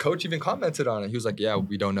 Bro, the coach even commented on it. He was like, "Yeah,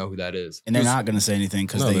 we don't know who that is." And they're not gonna say anything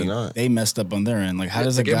because No, they're not. they messed up on their end. Like, how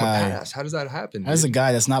does They a gave him guy? pass. How does that happen? How does a dude?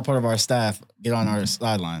 guy that's not part of our staff get on our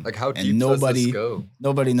sideline? Like, how And deep does this go?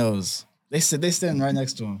 Nobody knows. They stand right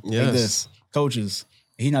next to him. Like Yes. this. Coaches.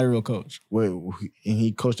 He's not a real coach. Wait, and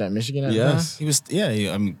he coached at Michigan at Yes. He was.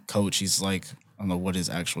 I mean, coach. He's like, I don't know what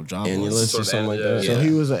his actual job Annulus was. or something like Yeah. that.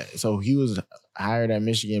 the time? So he was hired at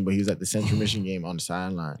Michigan, but he was at the Central Michigan game on the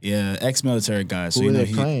sideline. Yeah, ex-military guy. So Who you were know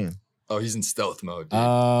they playing? Oh, he's in stealth mode,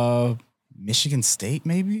 dude. Michigan State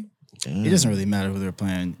maybe. Damn. It doesn't really matter who they're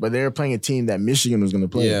playing. But they were playing a team that Michigan was going to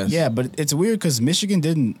play. Yes. Yeah, but it's weird because Michigan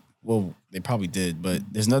didn't. Well, they probably did, but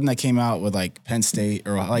there's nothing that came out with like Penn State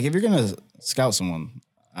or like if you're gonna scout someone,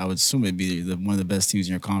 I would assume it'd be one of the best teams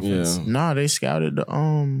in your conference. Yeah. No, they scouted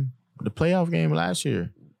the playoff game last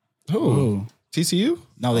year. Who? TCU?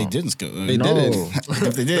 No, they didn't scout. They No. didn't.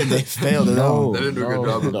 If they did, they failed it No, all. They didn't do a good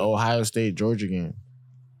job. The Ohio State Georgia game.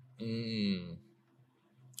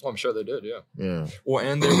 Well, I'm sure they did, yeah. Yeah. Well,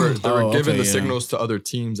 and they were Oh, giving okay, the yeah. signals to other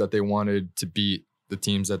teams that they wanted to beat the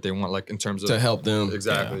teams that they want, like in terms of To help them.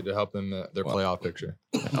 exactly to help them their playoff picture.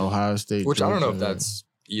 Ohio State. Which I don't know if Georgia. that's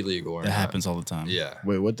illegal or That not. happens all the time. Yeah,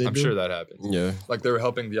 Wait, what they I'm do? sure that happens. Yeah. Like they were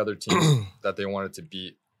helping the other team that they wanted to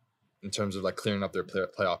beat in terms of like clearing up their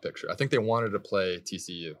playoff picture. I think they wanted to play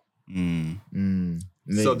TCU,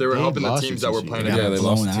 so they were helping the lost teams to that were TCU. playing Yeah, against. they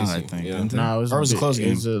lost blown to out, TCU. I think. Yeah. didn't they? No, Or it was a close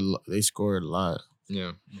game. They scored a lot.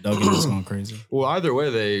 Yeah. Duggan was going crazy. Well, either way,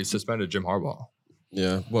 they suspended Jim Harbaugh.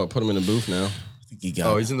 Yeah. Well, put him in the booth now. I think he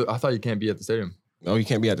got. Oh, he's in the. I thought you can't be at the stadium. Oh, you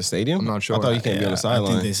can't be at the stadium? I'm not sure. I thought you can't be on the I think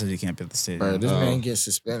sideline. they said he can't be at the stadium. Bro, this Oh. man gets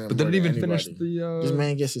suspended. But they more didn't than even finish anybody. the. This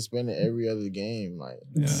man gets suspended every other game. Like,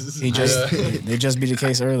 Yeah. He just they just beat the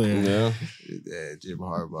case earlier. Yeah. Jim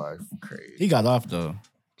Harbaugh, crazy. He got off though.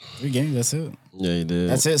 3 games. That's it. Yeah, he did.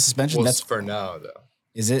 That's it. Suspension. Well, That's for now though.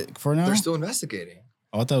 is it for now. They're still investigating,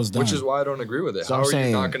 Oh, I thought it was done. which is why I don't agree with it. So How I'm are you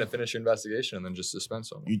saying- not going to finish your investigation and then just suspend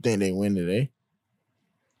someone? You think they win today?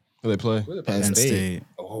 Who they play? Who are they Penn playing? Penn State. State.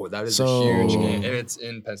 Oh, that is So- a huge game, and it's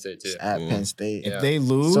in Penn State too. It's at Yeah. Penn State. Yeah. If they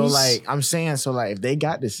lose, So like I'm saying, so like if they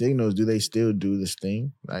got the signals, do they still do this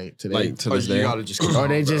thing like today? Like to Oh, this you day? gotta just keep or going,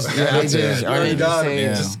 they bro. just, Yeah, they that's just, it. or they You just gotta say,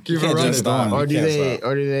 yeah. just keep You it can't running. just stop. or You do can't they, stop.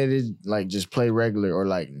 or do they like just play regular, or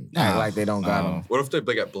like act like they don't got No. them? What if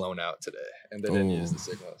they get blown out today and they didn't Oh. use the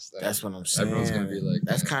signals? Then That's what I'm saying. Everyone's gonna be like,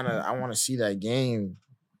 that's man. kind of. I want to see that game.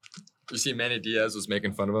 You see, Manny Diaz was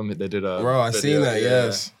making fun of him. They did a Bro, I video, seen that, yeah.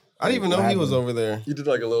 yes. I didn't even know he was over there. He did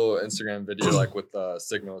like a little Instagram video like with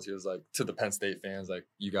signals. He was like to the Penn State fans, like,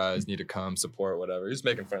 you guys need to come support whatever. He was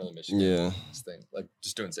making fun of the Michigan Yeah. thing, like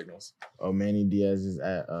just doing signals. Oh, Manny Diaz is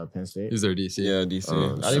at Penn State. He's their DC. Yeah, DC. Oh, I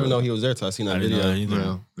didn't so- even know he was there till I seen that I didn't video. know either.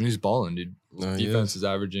 Yeah. And he's balling, dude. No, he Defense is. is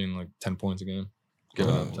averaging like 10 points a game. Give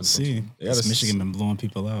Oh, up 10 Let's see. Yeah, This this- Michigan been blowing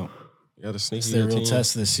people out. You got a sneaky It's their real team.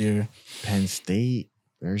 test this year. Penn State.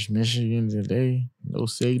 There's Michigan today. No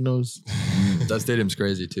signals. That stadium's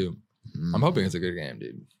crazy too. I'm hoping it's a good game,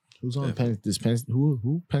 dude. Who's on Penn?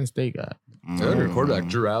 Who Penn State got? They got a quarterback,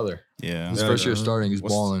 Drew Aller. Yeah. His Yeah, first year yeah. starting, he's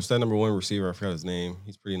balling. What's that number 1 receiver? I forgot his name.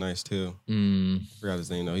 He's pretty nice too. I forgot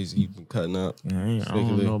his name though. He's been cutting up. Yeah, I don't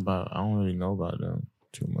Sneakily. know about. I don't really know about them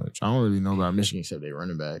too much. I don't really know about Michigan except they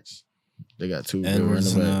running backs. They got 2 good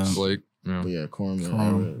Edwards running and, backs. Blake. Yeah. But yeah, Corman.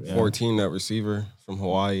 Corum, Yeah. 14, that receiver from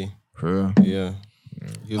Hawaii. For real? Yeah.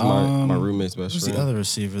 He was my roommate's best Who's friend. the other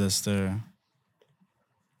receiver that's there?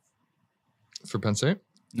 For Penn State?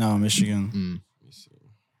 No, Michigan. Let me see.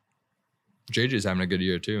 JJ's having a good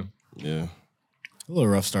year too. Yeah. A little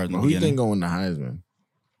rough start in the Who you beginning. think going to Heisman?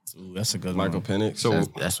 Ooh, that's a good Michael one. Penix. So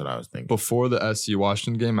That's what I was thinking. before the SC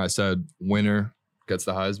Washington game, I said winner gets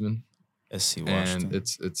the Heisman, SC Washington. and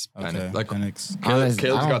it's okay. Penix. Like Penix. Caleb's I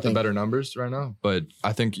don't got the think- better numbers right now, but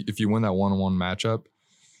I think if you win that one-on-one matchup,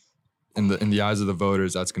 in the eyes of the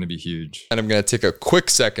voters, that's going to be huge. And I'm going to take a quick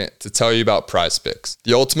second to tell you about PrizePicks,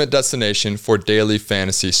 the ultimate destination for daily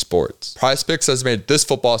fantasy sports. PrizePicks has made this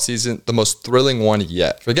football season the most thrilling one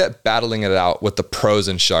yet. Forget battling it out with the pros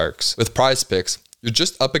and sharks. With PrizePicks, you're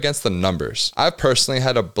just up against the numbers. I've personally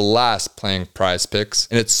had a blast playing PrizePicks,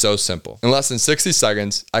 and it's so simple. In less than 60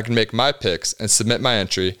 seconds, I can make my picks and submit my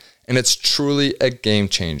entry, and it's truly a game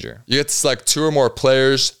changer. You get to select 2 or more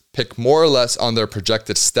players, pick more or less on their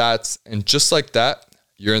projected stats, and just like that,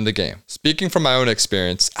 you're in the game. Speaking from my own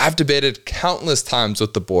experience, I've debated countless times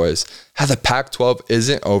with the boys how the Pac-12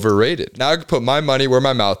 isn't overrated. Now I can put my money where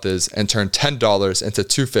my mouth is and turn $10 into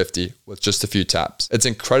 $250 with just a few taps. It's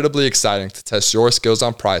incredibly exciting to test your skills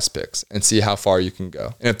on PrizePicks and see how far you can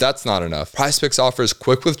go. And if that's not enough, PrizePicks offers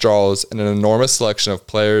quick withdrawals and an enormous selection of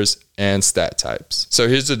players and stat types. So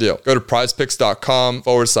here's the deal. Go to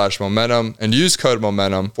prizepicks.com/momentum and use code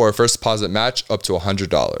momentum for a first deposit match up to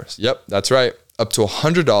 $100. Yep, that's right. Up to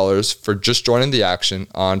 $100 for just joining the action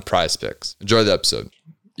on PrizePicks. Enjoy the episode.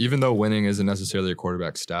 Even though winning isn't necessarily a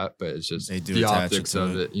quarterback stat, but it's just They do the attach optics it to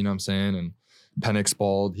of it. You know what I'm saying? And Penix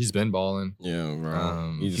balled. He's been balling. Yeah,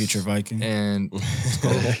 bro. Future Viking. And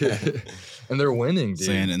and they're winning, dude.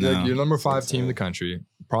 Saying it now. You're number 5 team in the country.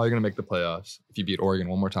 Probably going to make the playoffs if you beat Oregon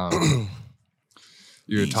one more time.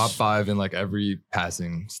 You're top 5 in like every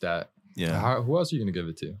passing stat. Yeah. Who else are you going to give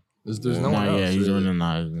it to? There's no one Nah, else. yeah, he's really. winning the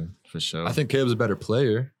Heisman for sure. I think Caleb's a better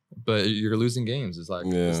player, but you're losing games. It's like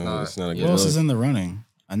Yeah, it's not a Who good else look. is in the running?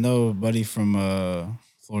 I know a buddy from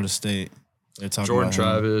Florida State. They're talking Jordan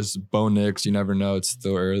about him. Travis, Bo Nix. You never know. It's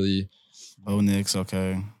still early. Bo Nix,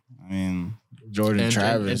 okay. I mean, Jordan And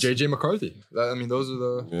Travis. JJ McCarthy. I mean, those are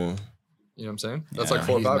the. Yeah. You know what I'm saying? That's Yeah, like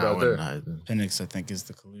 4 or He's 5 not out winning there. the Heisman. Penix, I think, is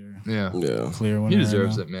the clear Yeah. Yeah. winner. He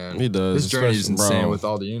deserves right it, man. He does. His journey is especially- insane bro, with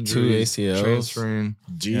all the injuries. 2 ACLs. Transferring.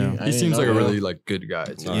 G. Yeah. I He didn't seems like know a that. really like good guy.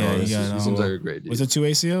 Too. Yeah, he he got, seems um, like a great dude. Was it 2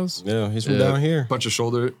 ACLs? Yeah, he's from Yeah. down here. Bunch of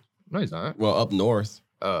shoulder. No, he's not. Well, up north,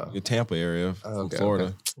 Oh, the Tampa area from okay, Florida.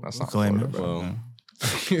 okay. That's not Claim Florida, it. bro. Well,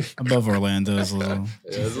 Yeah. Above Orlando is a little.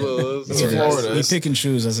 Yeah, it's a little. It's Florida. We pick and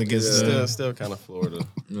choose as it gets. Yeah. Still kind of Florida.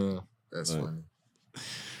 Yeah. That's But- funny.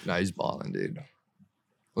 Nah, he's balling, dude.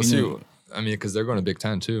 Let's You see. know- I mean, because they're going to Big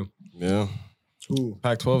Ten too. Yeah. Who?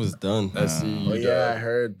 Pac-12 is done. SC. Oh yeah, I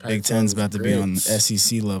heard Big Ten's about to be on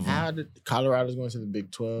SEC level. How did Colorado's going to the Big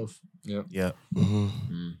 12? Yep.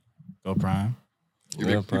 Mm-hmm. Go Prime. You're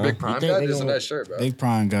Yeah, big, Prime. big prime You think guy. they This is a gonna- nice shirt, bro. Big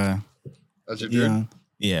Prime guy. That's your dude. Dion.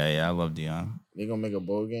 Yeah, I love Dion. They gonna make a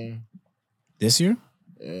bowl game? This year?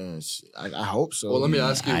 Yes, I hope so. Well, let me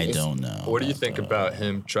ask you. I don't know. What do you think about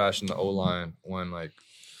him trashing the O line when like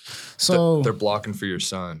So they're blocking for your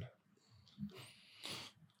son?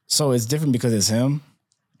 So it's different because it's him.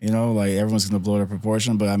 You know, like everyone's gonna blow their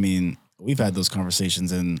proportion, but I mean, we've had those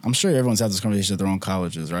conversations, and I'm sure everyone's had those conversations at their own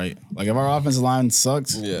colleges, right? Like if our offensive line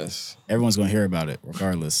sucks, Yes. everyone's gonna hear about it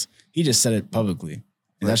regardless. He just said it publicly,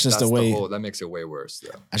 and that's just the way. that makes it way worse,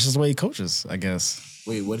 though. That's just the way he coaches, I guess.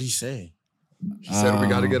 Wait, what did he say? He said we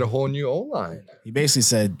got to get a whole new O line. He basically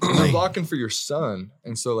said, You're like, blocking for your son,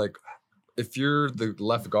 and so like, if you're the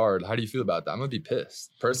left guard, how do you feel about that? I'm gonna be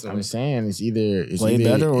pissed personally. I'm saying it's either Play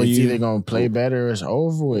better or it's you- either gonna play better or it's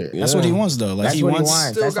over with. that's what he wants, though. Like That's he what he wants. wants.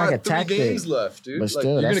 Still That's got like a 3 tactic. games left, dude. But Like,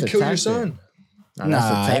 still, you're that's gonna a kill your tactic. son. Nah, that's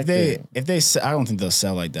a Nah, tactic. if they, I don't think they'll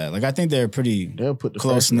sell like that. Like I think they're pretty They'll put the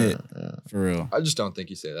close knit freshman- for real. I just don't think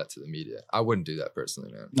you say that to the media. I wouldn't do that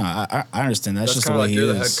personally, man. No, I understand. That's just the kind way of like he you're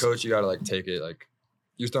the head is. coach. You gotta like take it. Like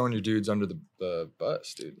you're throwing your dudes under the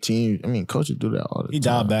bus, dude. Team. I mean, coaches do that all the He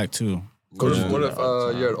time. dialed back too. Coach, Yeah. what if all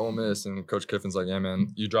the time. you're at Ole Miss and Coach Kiffin's like, yeah,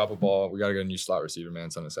 man, you drop a ball, we gotta get a new slot receiver, man.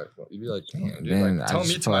 It's unacceptable. You'd be like, damn, dude, Then like, tell I me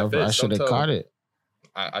just to my told him I face. should have caught it.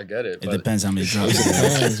 I get it. It But depends how many drops. It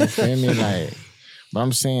depends. You feel me? Like, but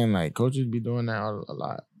I'm saying like coaches be doing that a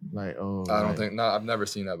lot. Like, oh, I don't like, think. No, I've never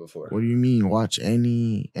seen that before. What do you mean? Watch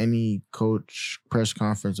any coach press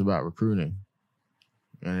conference about recruiting,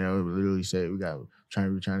 and they would literally say we got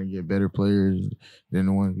trying to get better players than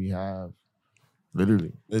the ones we have.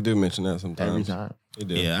 Literally They do mention that sometimes. every time. They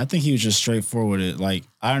do. Yeah, I think he was just straightforward with it. Like,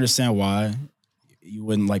 I understand why you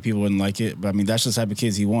wouldn't like people wouldn't like it, but I mean that's just the type of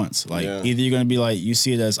kids he wants. Like, Yeah. either you're gonna be like, you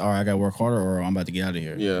see it as, all right, I gotta work harder, or I'm about to get out of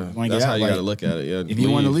here. Yeah. You wanna That's get how out, you like, got to look at it. Yeah. If you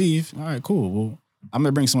want to leave, all right, cool. Well, I'm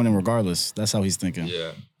gonna bring someone in regardless. That's how he's thinking.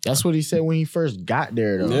 Yeah, That's what he said when he first got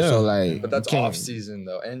there, though. Yeah. So like, but that's you can't- off season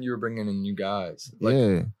though, and you were bringing in new guys. Like,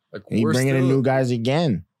 yeah, like and he we're bringing in still- new guys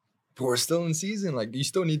again. But we're still in season. Like, you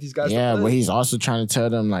still need these guys to play. But he's also trying to tell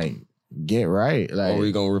them, like, get right. Like, or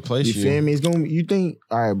we going to replace you. You feel me? It's gonna. You think,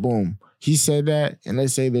 all right, boom. He said that, and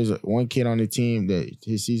let's say there's one kid on the team that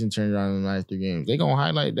his season turned around in the last 3 games. They're going to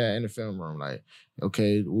highlight that in the film room. Like,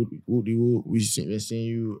 okay, we've been seeing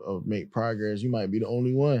you make progress. You might be the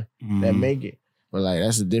only one that make it. But, like,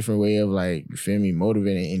 that's a different way of, like, you feel me,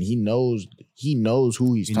 motivating. And he knows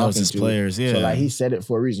who he's talking to. He knows his players, yeah. So, like, he said it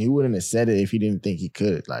for a reason. He wouldn't have said it if he didn't think he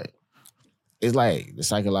could. Like, it's like the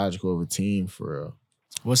psychological of a team for real.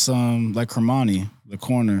 What's like Kermani, the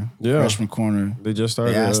corner, freshman corner. They just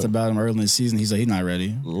started. They asked about him early in the season. He's like, he's not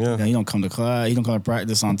ready. Yeah, he don't come to class. He don't come to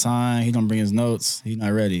practice on time. He don't bring his notes. He's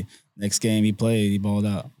not ready. Next game he played, he balled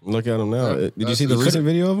out. Look at him now. Did you see the recent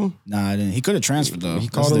video of him? Nah, I didn't. He could have transferred though. He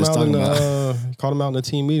called him out in the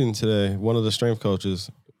team meeting today. One of the strength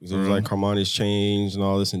coaches. It was like Kermani's changed and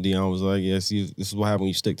all this, and Dion was like, "Yes, this is what happens when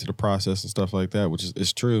you stick to the process and stuff like that," which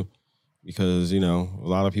is true, because a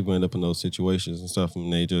lot of people end up in those situations and stuff,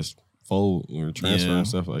 and they just fold or transfer and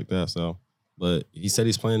stuff like that. So, but he said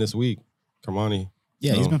he's playing this week, Kermani.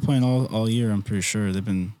 Yeah, he's been playing all year. I'm pretty sure they've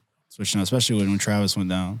been switching out, especially when Travis went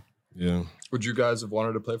down. Yeah. Would you guys have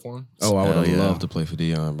wanted to play for him? Oh, I would have loved to play for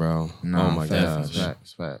Dion, bro. Nah, oh my gosh.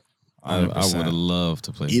 Facts. I would have loved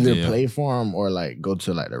to play for Either Dion. play for him or like go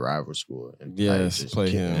to like the rival school and play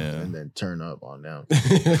him and then turn up on them. and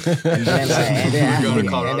then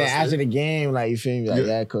after the game, like you feel me,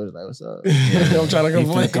 like coach, like what's up? I'm trying to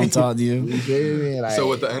complain. Come talk to you. You feel me? Like, so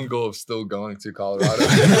with the end goal of still going to Colorado,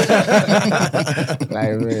 like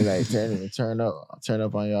really, like turn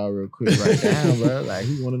up on y'all real quick, right down, bro. Like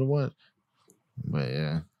he's one of the ones. But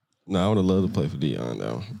yeah, no, I would have loved to play for Dion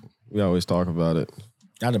though. We always talk about it.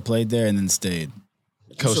 I'd have played there and then stayed.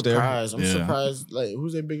 Coach there. I'm surprised. Like,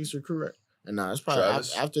 who's their biggest recruit? And it's probably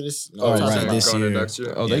after this. This year. Next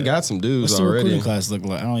year. Oh, they got some dudes What's the already. recruiting class look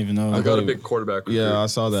like? I don't even know. I got a big quarterback recruit. Yeah, I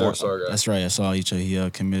saw that. 4-star guy. That's right. I saw he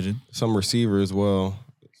committed. Some receiver as well.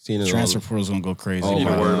 Transfer portal's gonna go crazy. You need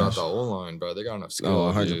to worry about the O-line, bro. They got enough skill.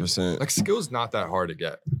 Oh, 100%. Like, skill's not that hard to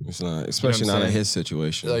get. It's not, especially not in his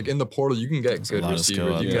situation. Like, in the portal, you can get good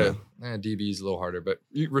receivers. You can get DB's a little harder, but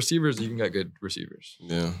receivers, you can get good receivers.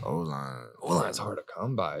 Yeah. O-line's hard to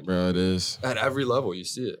come by, bro. It is. At every level, you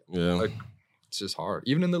see it. Yeah. Like, it's just hard.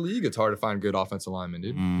 Even in the league, it's hard to find good offensive linemen,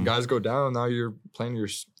 dude. Guys go down, now you're playing your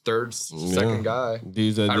second guy.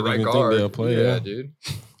 Dudes that didn't even think they'll play. Yeah, dude.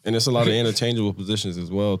 And it's a lot of interchangeable positions as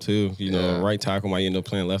well, too. Right tackle might end up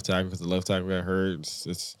playing left tackle because the left tackle got hurt.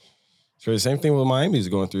 It's the same thing with Miami's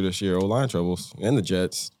going through this year, O-line troubles, and the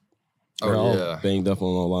Jets. They're all banged up on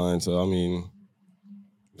O-line. So, I mean,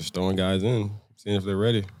 just throwing guys in, seeing if they're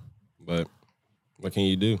ready. But what can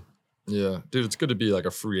you do? Yeah. Dude, it's good to be like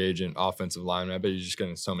a free agent offensive lineman. I bet you're just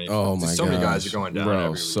getting so many. Oh, my God. So many guys are going down.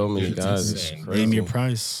 Bro, so many guys. Name your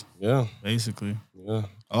price. Yeah. Basically. Yeah.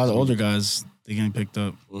 A lot of the older guys, they're getting picked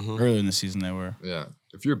up earlier in the season. They were. Yeah.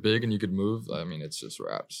 If you're big and you could move, I mean, it's just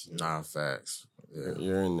raps. Nah, facts. Yeah.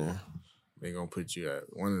 You're in there. They're going to put you at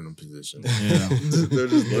one of them positions. Yeah. They're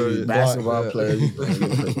just basketball players. You want to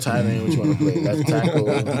play tight end, what you want to play? Left tackle,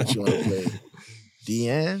 what you want to play?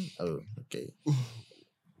 DN? Oh, okay.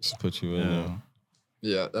 Just put you in there.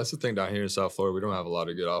 Yeah, that's the thing down here in South Florida. We don't have a lot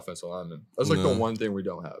of good offensive linemen. That's like the one thing we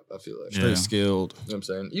don't have, I feel like. Straight skilled. You know what I'm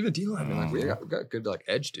saying? Even D linemen, like we got good like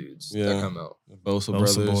edge dudes that come out. Bosa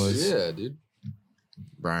brothers. Boys. Yeah, dude.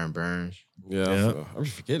 Brian Burns. Yeah. I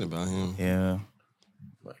was forgetting about him. Yeah.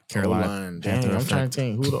 Carolina. Dang, I'm trying to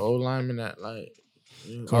think who the old lineman that like.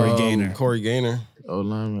 Corey Gaynor. Corey Gaynor. Old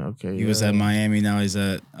lineman, okay. He was at Miami, now he's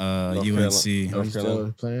at UNC. North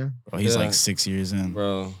still playing? Oh, he's like 6 years in.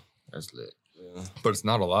 Bro. That's lit. Yeah. But it's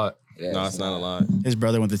not a lot. Yeah, no, it's not a lot. His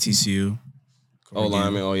brother went to TCU.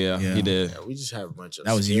 Lineman. Oh, yeah. He did. Yeah, we just have a bunch of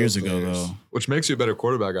that was years players. ago, though. Which makes you a better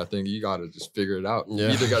quarterback, I think. You got to just figure it out. Yeah.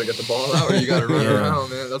 You either got to get the ball out or you got to run around,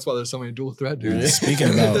 man. That's why there's so many dual threat dudes.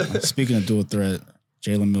 Speaking of dual threat,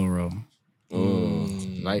 Jalen Milroe.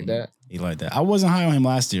 Like that? He liked that. I wasn't high on him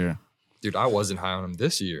last year. Dude, I wasn't high on him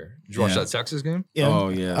this year. Did you watch that Texas game? Yeah. Oh,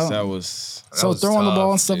 yes. That was throwing tough, the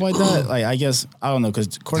ball and stuff dude. like that, like I guess, I don't know,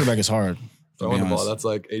 because quarterback is hard. Throwing the ball, that's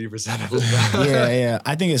like 80% of it. Yeah.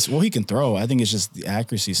 I think he can throw. I think it's just the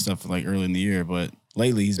accuracy stuff like early in the year, but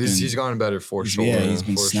lately he's gotten better for sure. Yeah, he's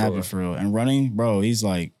been snapping for real. And running, bro, he's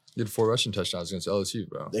like... He had 4 rushing touchdowns against LSU,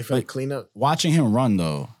 bro. They feel like clean up. Watching him run,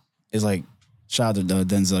 though, is like... Shout out to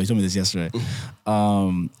Denzel. He told me this yesterday.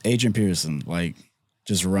 Adrian Pearson, like,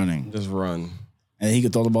 just running. Just run. And he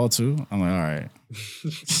could throw the ball, too? I'm like, all right.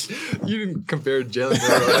 You didn't compare Jalen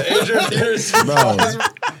Milroe to Adrian Pearson. Bro.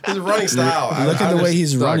 His running style. Look at the way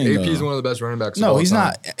he's running, AP's one of the best running backs. No, of all he's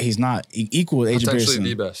time. not. He's not equal with Adrian Potentially Pearson.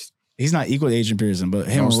 the best. He's not equal to Adrian Pearson, but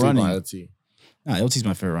him running. LT's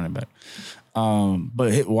my favorite running back.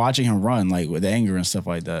 But watching him run like with anger and stuff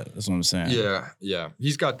like that. That's what I'm saying. Yeah.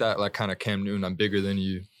 He's got that like kind of Cam Newton. I'm bigger than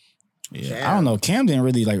you. Yeah, I don't know. Cam didn't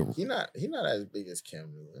really like. He not as big as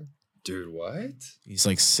Cam Newton. Dude, what? He's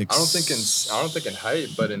like 6. I don't think in height,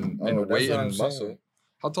 but in weight and muscle.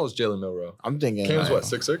 How tall is Jalen Milroe? I'm thinking Cam's like, what,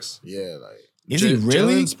 6'6"? Yeah, like is he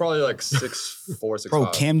really? Jalen's probably like 6'4", 6'5". Bro,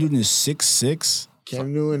 Cam Newton is 6'6".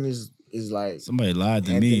 Cam Newton is like somebody lied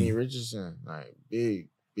to Anthony me. Richardson, like big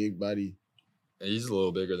body. Yeah, he's a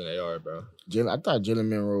little bigger than AR, bro. I thought Jalen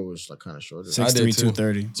Milroe was like kind of shorter. 6'3",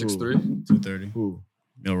 230. 6'3"? 230. Who?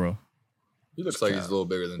 Milroe. He looks like he's a little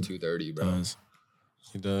bigger than 230, bro.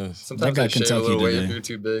 He does. Sometimes they shave a little weight if you're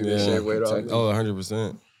too big. They shave weight off. Oh,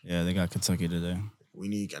 100%. Yeah, they got Kentucky today. I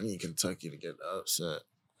need Kentucky to get upset.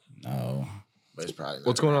 No. But it's probably not.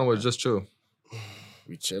 What's going on with Just Chill?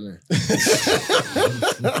 We chilling. You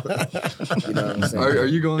know what I'm saying? Are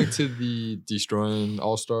you going to the Deestroying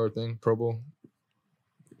All-Star thing, Pro Bowl?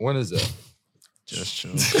 When is that? Just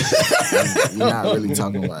Chill. We're not really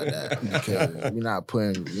talking about that because we're not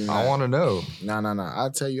putting. I want to know. No.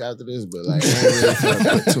 I'll tell you after this, but like, I ain't really trying to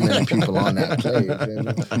put too many people on that play. You feel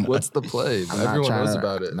me? What's the play? Everyone knows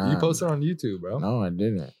about it. You posted on YouTube, bro. No, I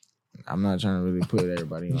didn't. I'm not trying to really put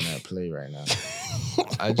everybody on that play right now.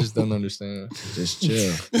 I just don't understand. Just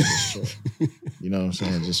chill. Just chill. You know what I'm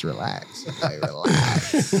saying? Just relax. Like,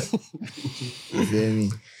 relax. You feel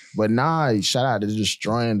me? But nah, shout out to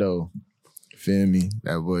Deestroying though. Feel me?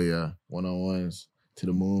 That boy, 1v1’s to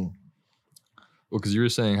the moon. Well, because you were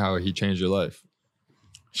saying how he changed your life.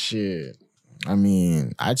 Shit. I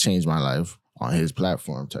mean, I changed my life on his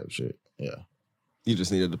platform type shit. Yeah. You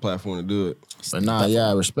just needed the platform to do it. But nah,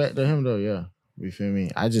 yeah, respect to him though, yeah. You feel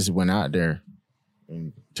me? I just went out there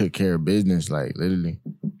and took care of business, like literally.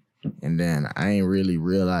 And then I ain't really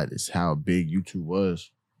realized how big YouTube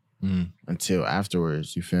was until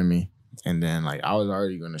afterwards, you feel me? And then like I was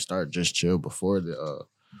already gonna start Just Chill before the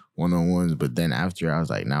 1v1’s, but then after I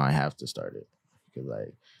was like, now I have to start it. Cause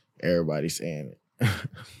like everybody's saying it.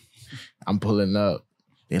 I'm pulling up.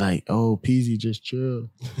 They like, oh, Peasy, just chill.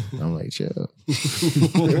 I'm like, chill.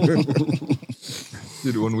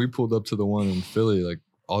 Dude, when we pulled up to the one in Philly, like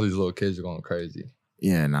all these little kids are going crazy.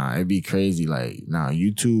 Yeah, nah, it'd be crazy. Like, nah,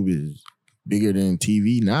 YouTube is bigger than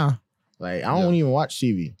TV now. Like, I don't even watch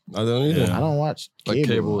TV. I don't either. I don't watch cable. Like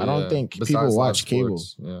cable, I don't think Besides people live watch cable.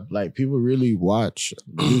 sports, yeah. Like, people really watch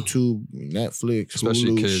YouTube, Netflix,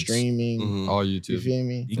 Especially Hulu, kids. streaming. All You YouTube. feel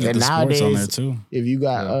me? You can get the sports on there too. If you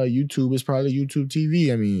got YouTube, it's probably YouTube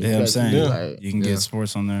TV. I mean, Yeah, I'm saying. TV, like, You can get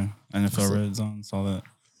sports on there. NFL Red Zones, all that.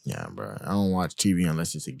 yeah, bro. I don't watch TV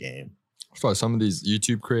unless it's a game. That's why some of these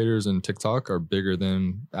YouTube creators and TikTok are bigger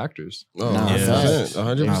than actors. Oh, Nah, 100%.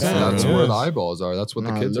 That's Yeah. where the eyeballs are. That's what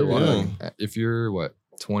the kids are literally. watching. If you're,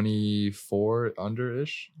 24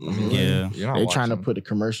 under-ish? I mean, Yeah. you're not They're trying to watching. put the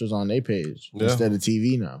commercials on their page Yeah. instead of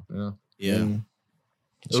TV now. Yeah. Yeah.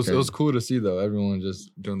 It was cool to see, though. Everyone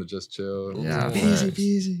just doing the Just Chill. Yeah, Easy facts.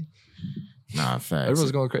 peasy. Nah, facts.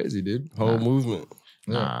 Everyone's going crazy, dude. Whole movement.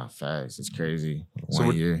 Yeah. Nah, facts. It's crazy. So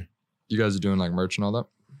 1 year. You guys are doing, merch and all that?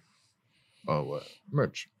 Oh, what?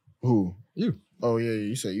 Merch. Who? You. Oh, yeah.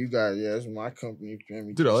 You said you guys. Yeah, it's my company. You feel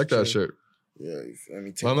me? Dude, I like that shirt. Yeah, you feel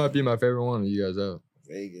me? That might be my favorite one that you guys have.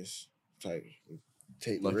 Vegas type.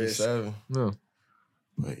 Take the Lucky risk. 7. Yeah.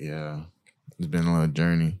 But yeah, it's been a little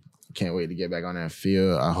journey. Can't wait to get back on that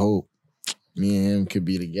field. I hope me and him could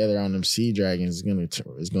be together on them Sea Dragons.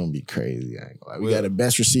 It's gonna be crazy. I ain't gonna lie. We got the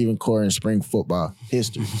best receiving core in spring football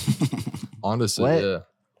history. Honestly, What? yeah.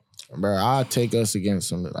 Bro, I'll take us against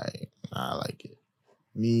some I like it.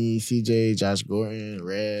 Me, CJ, Josh Gordon,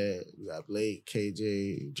 Red, we got Blake,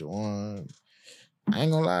 KJ, Jawan. I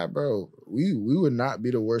ain't gonna lie, bro. We would not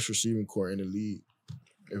be the worst receiving core in the league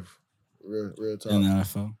if real talk. In the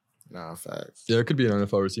NFL. Nah, facts. Yeah, it could be an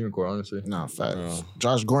NFL receiving core, honestly. Nah, facts. Yeah.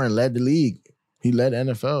 Josh Gordon led the league. He led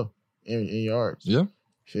the NFL in yards. Yeah.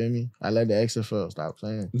 Feel me? I led the XFL. Stop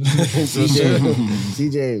playing. CJ.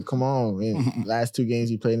 CJ, come on, man. Last 2 games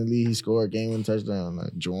he played in the league, he scored game-winning touchdown.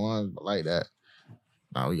 Like Jawan, like that.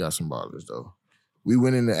 Nah, we got some ballers though. We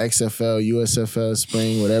went in the XFL, USFL,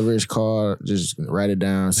 spring, whatever it's called. Just write it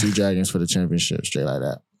down. Sea Dragons for the championship, straight like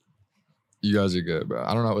that. You guys are good, bro.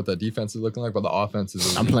 I don't know what that defense is looking like, but the offense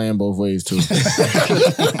is. I'm playing both ways too. Like,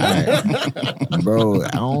 bro, I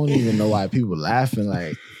don't even know why people laughing.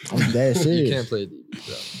 Like, I'm dead serious. You can't play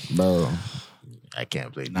DB, bro. I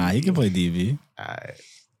can't play. Nah, he can play DB. Alright.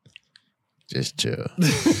 Just chill.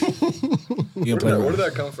 You can play. Where did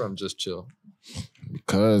that come from? Just chill.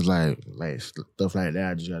 Because like stuff like that,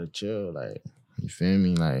 I just gotta chill. Like, you feel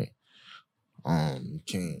me? Like,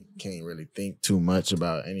 Can't really think too much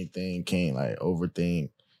about anything. Can't like overthink.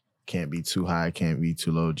 Can't be too high. Can't be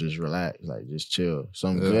too low. Just relax. Like just chill.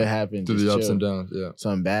 Something good happen. Through just the chill. ups and downs. Yeah.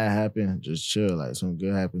 Something bad happen. Just chill. Like something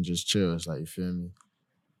good happen. Just chill. It's like you feel me.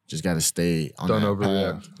 Just gotta stay on Don't that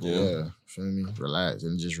overreact. path. Yeah. Feel me. Relax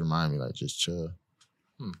and just remind me like just chill.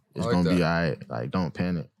 It's like gonna that. be all right. Like don't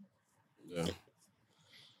panic. Yeah.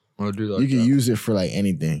 I do like You can that. use it for like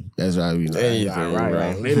anything. That's why we like, Anything, right? bro.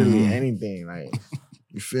 Like literally anything. Like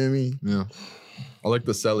you feel me? Yeah. I like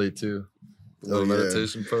the celly too. The Oh, yeah.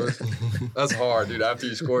 meditation pose. That's hard, dude. After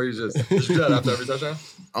you score, you just you do that after every touchdown?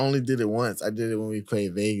 I only did it once. I did it when we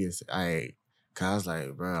played Vegas. Cause I was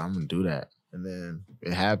like, bro, I'm gonna do that. And then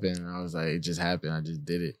it happened. And I was like, it just happened. I just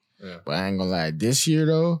did it. Yeah. But I ain't gonna lie. This year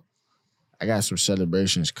though, I got some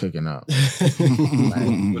celebrations cooking up.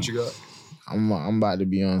 What you got? I'm about to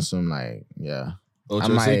be on some like, yeah.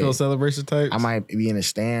 Ocho Cinco celebration types? I might be in the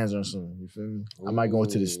stands or something. You feel me? I might go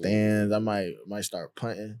into the stands. I might start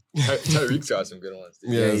punting. Tyreek's got some good ones.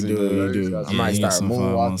 Dude. Yeah, he do. He does. I might Yeah, start some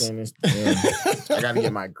moonwalking. Yeah. I gotta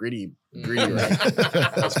get my gritty right.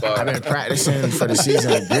 That's fire. I've been practicing for the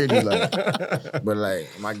season of gritty, but like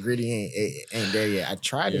my gritty ain't there yet. I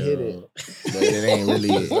tried to hit it, but it ain't really.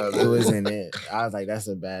 It wasn't it. I was like, that's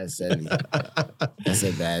a bad celly. That's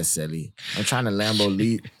a bad celly. I'm trying to Lambo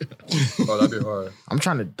leap. Oh, that'd be hard. I'm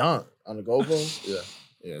trying to dunk on the GoPro. Yeah.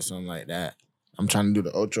 Yeah, something like that. I'm trying to do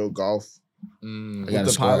the Ocho golf. I With gotta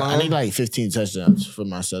the score. I pylon? need like 15 touchdowns for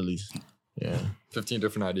my cellies. Yeah. 15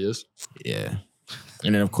 different ideas. Yeah.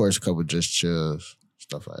 And then, of course, a couple just chills,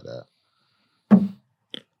 stuff like that.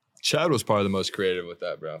 Chad was probably the most creative with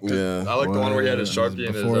that, bro. Yeah. I like the one where he had his Sharpie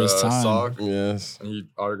in Before his his time. sock. Yes. And he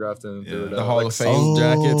autographed it and threw it The out. Hall Like, of Fame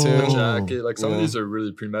jacket, the too. jacket. Like, some of Yeah. these are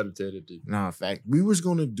really premeditated, dude. Nah, in fact, we was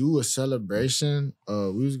gonna do a celebration. We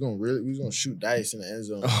was gonna shoot dice in the end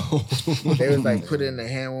zone. They was like put it in the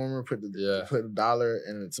hand warmer, put a dollar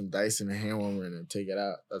and some dice in the hand warmer, and then take it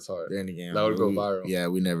out. That's hard. Then again, That would go viral. Yeah,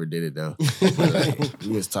 we never did it though. But, like, we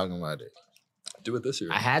was talking about it. Do it this year.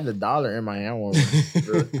 I had the dollar in my hand warmer,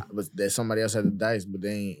 but that somebody else had the dice, but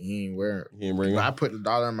he ain't wearing. He ain't bring But it. I put the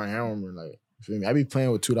dollar in my hand warmer, like feel me. I be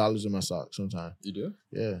playing with $2 in my socks sometimes. You do?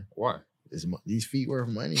 Yeah, Why? these feet worth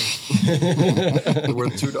money. They're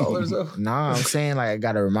worth $2 though? Nah, I'm saying like I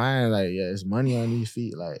gotta remind, like yeah, it's money on these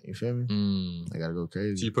feet. Like you feel me? I gotta go So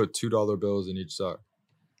crazy. you put $2 bills in each sock.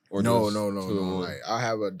 Or No. just two in one? Like I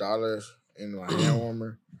have $1 in my hand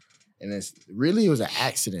warmer, and it was an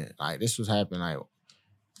accident. Like this was happening like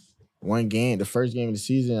one game, the first game of the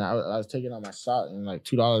season. I was taking out my sock and like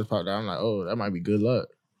 $2 popped out. I'm like, oh, that might be good luck,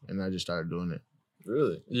 and I just started doing it.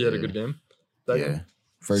 Really? You had a good game? That Yeah, game?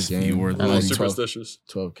 first You game. were I A had little like 12, superstitious.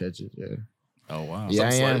 12 catches. Yeah, Oh wow. yeah, I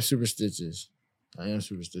Some am slight. superstitious. I am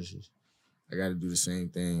superstitious. I got to do the same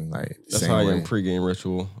thing. Like the That's same how I way. am pregame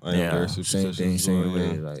ritual. I am Yeah, very same superstitious. thing, as well, same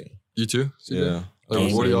way. yeah. Like You too? Yeah.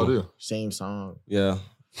 Like, what do y'all do? same song. Yeah.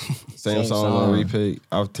 Same Same song song. on repeat.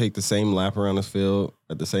 I'll take the same lap around the field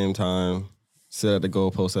at the same time, sit at the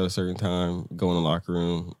goalpost at a certain time, go in the locker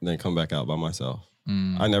room, then come back out by myself.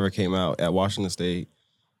 I never came out at Washington State.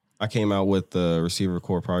 I came out with the receiver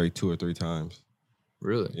corps probably 2 or 3 times.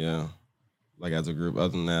 Really? Yeah. Like as a group. Other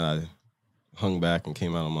than that, I hung back and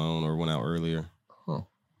came out on my own or went out earlier. Huh.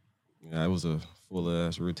 Yeah, it was a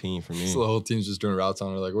full-ass routine for me. So the whole team's just doing routes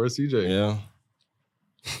on her. Like, where's CJ? Yeah.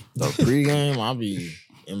 The pregame, I'll be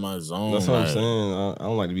in my zone. That's what I'm like, saying. I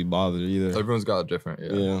don't like to be bothered either. Everyone's got a different,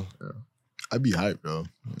 Yeah. I'd be hyped though.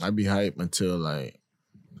 I'd be hyped until like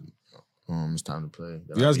it's time to play.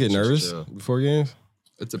 You guys get Just nervous chill. before games?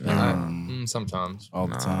 It's a sometimes. All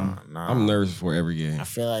the time. Nah. I'm nervous before every game. I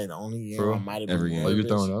feel like the only game Bro, I might have every been game. Like, you nervous-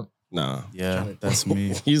 throwing up? Nah. Yeah, that's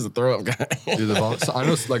me. He's the throw up guy. Dude, so I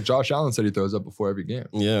know, like, Josh Allen said he throws up before every game.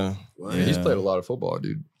 Yeah. What? Yeah, he's Yeah. played a lot of football,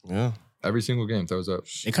 dude. Yeah. Every single game throws up.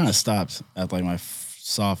 It kind of stopped at like my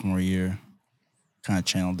sophomore year. Kind of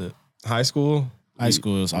channeled it. High school? High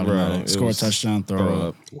school it was Bro, automatic. it Score a was touchdown, throw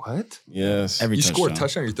up. What? Yes. Every You touchdown. score a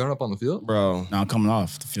touchdown, you're throwing up on the field? Bro. Now I'm coming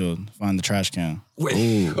off the field, find the trash can.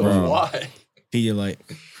 Wait, bro. why? Pedialyte,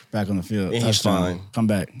 back on the field. And he's Touchdown. fine. Come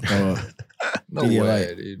back. Throw up. No Yeah, way,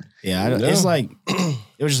 like- dude. Yeah, Yeah. it's like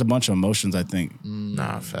it was just a bunch of emotions. I think.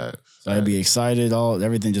 Nah, fat. So I'd be excited,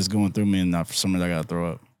 everything just going through me, and now for some reason I gotta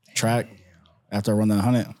throw up. Track after I run that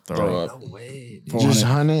 100, throw Throw up. up. No way. dude. 400. Just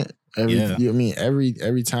 100. Yeah. I mean,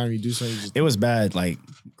 every time you do something, you just It was bad, like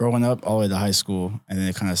growing up all the way to high school, and then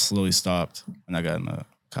it kind of slowly stopped when I got into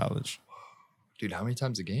college. Dude, how many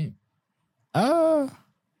times a game?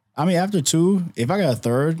 I mean, after 2, if I got a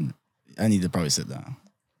third, I need to probably sit down.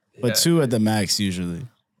 But Yeah. 2 at the max usually.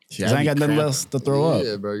 Because I ain't got nothing else to throw up.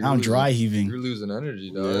 Yeah, bro. I'm dry heaving. You're losing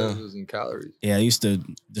energy, dog. Yeah. You're losing calories. Yeah, I used to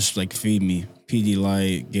just like feed me PD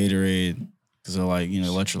Light, Gatorade, because of like,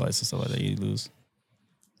 electrolytes and stuff like that. You lose.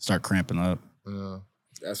 Start cramping up. Yeah.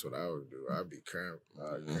 That's what I would do. I'd be cramp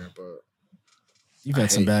up. You've I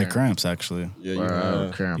had some hate bad cramps. cramps, actually. Yeah, you Bro, I would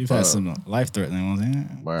have. cramp You've up. had some life-threatening ones, ain't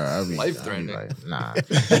it? Bro, I'd be Life-threatening. Like, nah.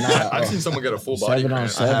 I've seen someone get a full body 7 on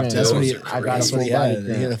cramp. 7. That's what I got a full body He had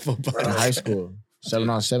cramp a full body. in high school.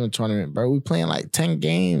 7-on-7 tournament, bro. We playing like 10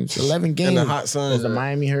 games, 11 games. In the hot sun. It was the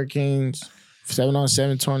Miami Hurricanes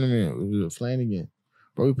 7-on-7 tournament. We were playing again,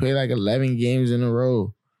 bro. We played like 11 games in a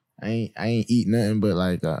row. I ain't eat nothing but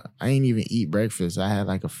like I ain't even eat breakfast. I had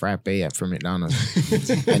like a frappe from McDonald's,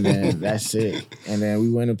 and then that's it. And then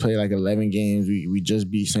we went and played like 11 games. We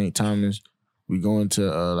just beat St. Thomas. We go into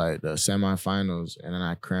like the semifinals, and then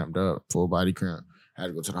I cramped up, full body cramp. I had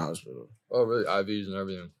to go to the hospital. Oh, really? IVs and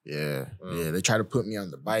everything. Yeah, Wow. yeah. They try to put me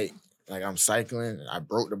on the bike. Like I'm cycling. I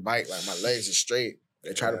broke the bike. Like my legs are straight.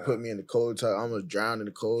 They try to put me in the cold tub. I almost drowned in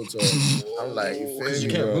the cold tub. I'm like, you feel Because you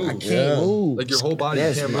me, can't bro? move. I can't Yeah. move. Like your whole body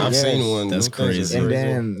Yes, can't man. move. I've Yes. seen one. That's Those things crazy. are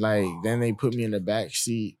And crazy. then they put me in the back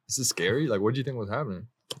seat. This is scary. Like, what do you think was happening?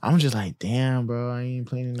 I'm just like, damn, bro, I ain't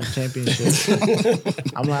playing in the championship.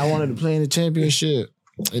 I'm like, I wanted to play in the championship.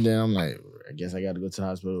 And then I'm like, I guess I got to go to the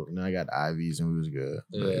hospital. And then I got the IVs and we was good.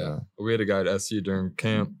 But, Yeah. We had a guy at SC during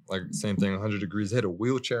camp, like same thing, 100 degrees. They had to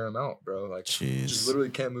wheelchair him out, bro. Like, Jeez. just literally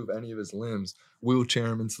can't move any of his limbs. Wheelchair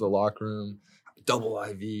him into the locker room. Double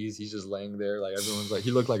IVs. He's just laying there. Like, everyone's like, he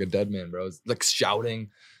looked like a dead man, bro. It's like shouting.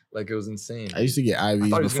 Like, it was insane. I used to get thought he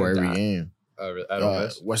IVs was before gonna every die. game. At Ole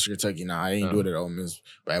Miss? Western Kentucky. Nah, I didn't do it at Ole Miss.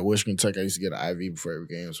 But at Western Kentucky, I used to get an IV before every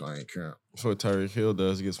game, so I ain't cramp. That's what Tyreek Hill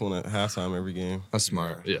does. He gets one at halftime every game. That's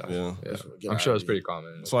smart. Yeah. Yeah. I'm sure it's pretty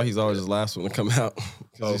common. That's why he's always his last one to come out.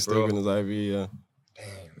 Because Oh, he's bro. still getting his IV. Yeah.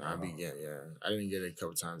 Nah, I be getting, I didn't get it a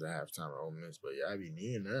couple times at halftime at Ole Miss, but I be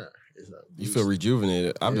needing that. It's like, You feel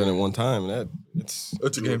rejuvenated. I've done it one time, and it's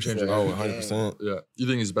a game changer. Oh, 100%. Yeah. You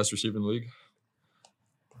think he's the best receiver in the league?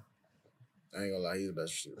 I ain't gonna lie, he's the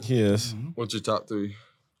best receiver. He is. What's your top three?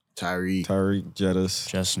 Tyreek, Jettis.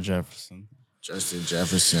 Justin Jefferson. Justin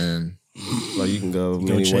Jefferson. Like you can go Go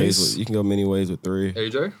many Chase. ways. You can go many ways with three.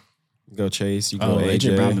 AJ? Go Chase. You can Oh, go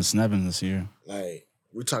AJ Brown been AJ. snapping this year. Like,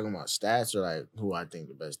 we talking about stats or like who I think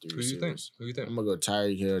the best three Who do you think? receivers? Who do you think? I'm gonna go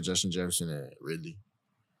Tyreek Hill, Justin Jefferson, and Ridley.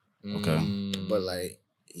 Okay. But like,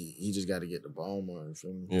 he just got to get the ball more. You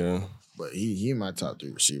feel me? Yeah. But he my top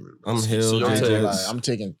three receiver. I'm Hill. So you're I ain't taking- gonna lie, Jets. I'm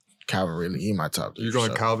taking Calvin Ridley. He my top three. You're for going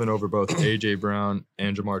sure. Calvin over both AJ Brown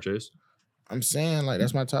and Jamar Chase? I'm saying like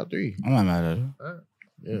that's my top three. I'm not mad at it. All right.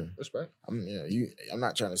 Yeah. Respect. I'm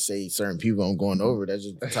not trying to say certain people I'm going over. That's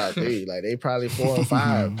just the top three. Like they probably 4 or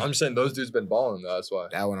 5. I'm just saying those dudes been balling though. That's why.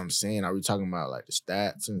 That's what I'm saying. Are we talking about like the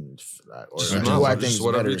stats and like or Just like, no, who I just think is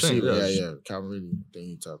whatever better you think, receiver? yeah. Yeah. Calvin Ridley, I think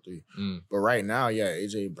he top 3. Mm. But right now,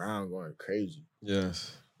 AJ Brown going crazy.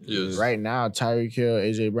 Yes. Yes. Right now, Tyreek Hill,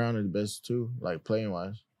 AJ Brown are the best two, like playing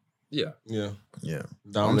wise. Yeah. Yeah. Yeah.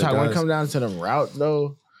 I'm Dominant talking when it guys. comes down to them routes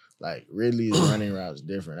though, like Ridley's running routes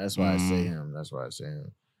different. That's why I say him. That's why I say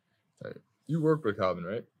him. You worked with Calvin,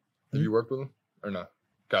 right? Have you worked with him or not?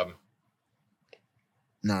 Calvin.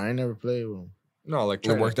 No, I ain't never played with him. No, like I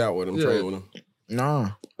training. worked out with him, Yeah. trained with him.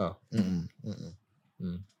 No. Oh.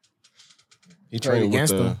 He Played trained with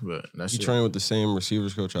against the him, but that's he it. trained with the same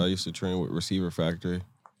receivers coach I used to train with, Receiver Factory.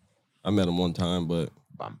 I met him one time, but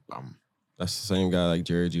Bum, bum. that's the same guy like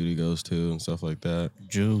Jerry Judy goes to and stuff like that.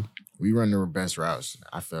 Jew. We run the best routes.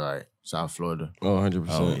 I feel like South Florida. Oh, 100%.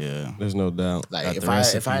 Oh, yeah. There's no doubt. Like Got if the I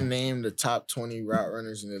recipe. name the top 20 route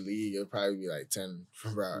runners in the league, it'll probably be like 10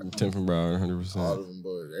 from route. Tim from Broward, All 100%. of them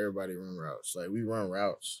boys. Everybody run routes. Like we run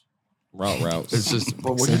routes. Routes. It's just,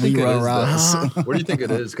 but what do So you think we it run is? routes. though? What do you think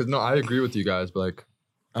it is? Because no, I agree with you guys, but like,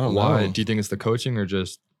 I don't why? know. Do you think it's the coaching or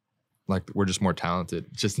just like we're just more talented?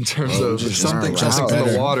 Just in terms Bro, of just something, run something routes.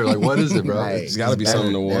 in the water. Like, what is it, bro? Like, It's gotta be that-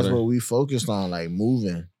 something in the That's water. what we focused on, like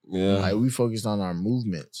moving. Yeah. Like we focused on our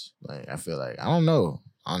movements. Like I feel like I don't know,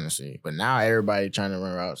 honestly. But now everybody trying to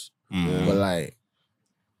run routes. Yeah. But like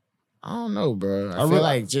I don't know, bro. I feel really-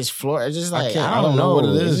 like just Florida. It's just like can't- I don't know what it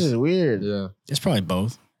It's is. just weird. Yeah. It's probably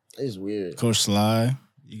both. It's weird. Coach Sly,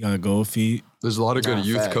 you got to go feet. There's a lot of good Nah,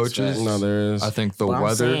 youth facts, coaches. facts. No, there is. I think the But I'm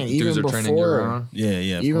weather saying, dudes even are training year before- round.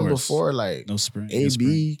 Yeah, of Even course. before like No spring.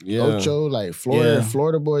 AB, Yeah. Ocho, like Florida, Yeah.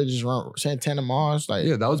 Florida boy just run Santana Moss. Like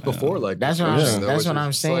Yeah, that was before. Like that's what the I'm. Yeah. coaching, though, That's which what is- I'm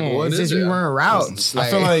it's like, saying. what It's is just we it? run routes. I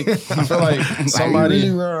feel like somebody we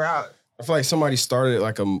really run routes. I feel like somebody started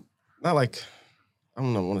like not like I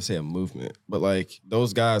don't know, want to say a movement, but like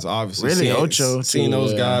those guys obviously Really, seeing, Ocho, seeing too,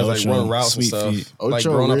 those yeah. guys like Ocho, run routes and sweet stuff. feet. Like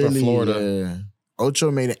Ocho growing up in really, Florida. yeah.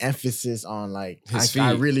 Ocho made an emphasis on like His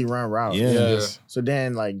I feet. really run routes. Yeah. Yes. So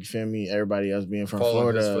then, like, you feel me? Everybody else being from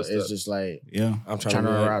Following his Florida footsteps. is just like Yeah. I'm trying to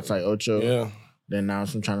run routes like Ocho. Yeah. Then now I'm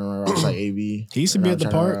trying to run routes like AB. He used to And be now at the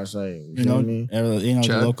I'm trying to run park. routes like, you You feel know, me? the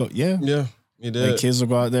Chad? local. Yeah. Yeah. He did. Like kids will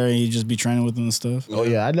go out there and you just be training with them and stuff. Oh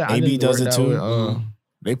yeah, I AB did does work it that too. with,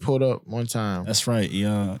 they pulled up one time. That's right.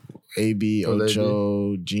 Yeah. AB, Oh, they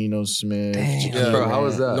Ocho, Geno Smith. Dang. Jakeem Bro, how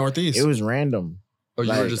was Grant. that? Northeast. It was random. Oh,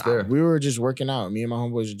 you were just there. We were just working out. Me and my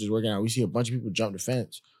homeboys were just working out. We see a bunch of people jump the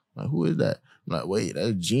fence. I'm like, who is that? I'm like, wait,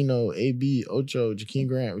 that's Geno, AB, Ocho, Jakeem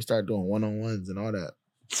Grant. We started doing one-on-ones and all that.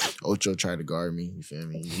 Ocho tried to guard me. You feel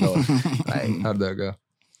me? You know, like, How'd that go?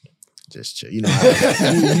 just chill. You know,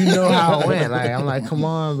 you know how it went. Like, I'm like, come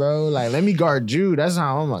on, bro. Like, let me guard you. That's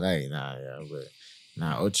how I'm like, hey,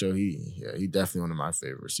 nah, Ocho, he definitely one of my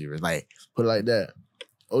favorite receivers. Like, put it like that.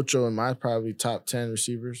 Ocho in my probably top 10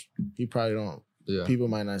 receivers. He probably don't. Yeah. People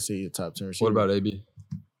might not say he's top 10 receiver. What about AB?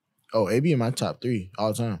 Oh, AB in my top 3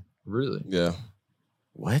 all time. Really? Yeah.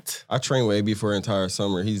 What? I trained with AB for an entire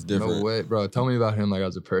summer. He's different. No way, bro. Tell me about him like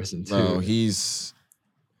as a person too. Bro, he's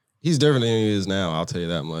different than he is now. I'll tell you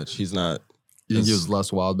that much. He's not. You think he was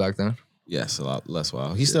less wild back then? Yes, a lot less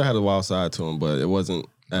wild. He still had a wild side to him, but it wasn't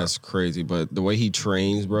as crazy. But the way he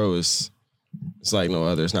trains, bro, it's like no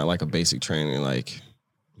other. It's not like a basic training. Like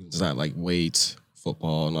it's not like weights,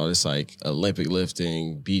 football. No, it's like Olympic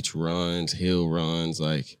lifting, beach runs, hill runs.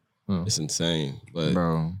 Like it's insane. But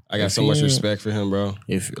Bro, I got so much respect for him, bro.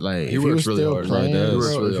 If like He if works was really still hard. playing, He bro, works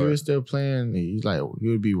really if he hard. was still playing, he's like he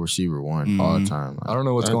would be receiver one all the time. I don't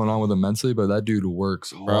know what's going on with him mentally, but that dude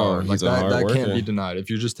works hard. Like he's a hard that can't worker. be denied. If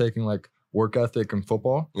you're just taking like work ethic and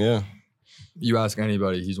football, Yeah. you ask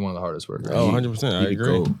anybody, he's one of the hardest workers. Oh, 100%. I He the agree.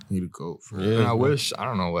 GOAT. He the GOAT. For Yeah. And I wish, I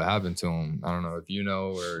don't know what happened to him. I don't know if you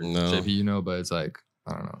know or No. JP, you know, but it's like,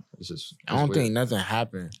 I don't know. It's just, I don't weird. think nothing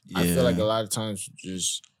happened. I Yeah. feel like a lot of times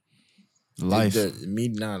just Life.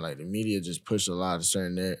 the media just push a lot of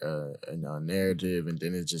certain narrative, and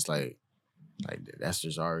then it's just like that's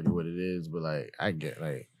just already what it is. But like I get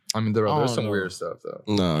like I mean, there's I don't some know. weird stuff though.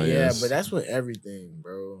 No, yeah, yes. but that's with everything,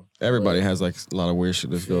 bro. Everybody But, has like a lot of weird shit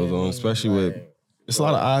that goes on, especially with like, it's a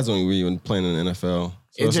lot of eyes on you when you're playing in the NFL.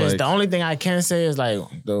 So it's just like, the only thing I can say is like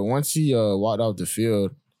once he walked off the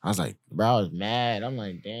field, I was like, bro, I was mad. I'm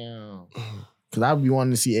like, damn, because I'd be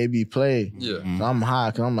wanting to see AB play. Yeah. So I'm high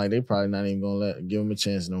because I'm like, they probably not even gonna give him a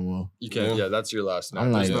chance no more. You can't, Yeah. yeah, that's your last snap.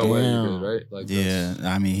 I'm There's like, no way you damn. could, right? Like, Yeah.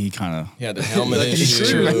 I mean, he kind of. he had the helmet Like, and it's shit.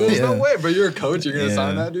 true. Like, there's no Yeah. way, bro. You're a coach. You're going to Yeah.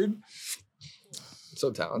 sign that, dude?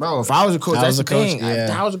 So talented. Bro, if I was a coach, I that's was the a coach, thing. yeah.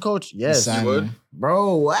 If I was a coach, yes. Sign you would? him.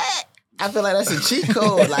 Bro, what? I feel like that's a cheat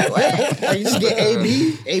code. Like, what? Like, you just get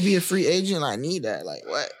AB. AB a free agent. I need that. Like,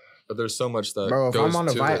 what? But there's so much that Bro, if goes I'm on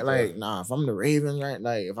the to Vikings, it, like, nah, if I'm the Ravens, right?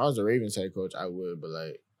 Like, if I was the Ravens head coach, I would. But,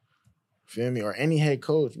 like, feel me? Or any head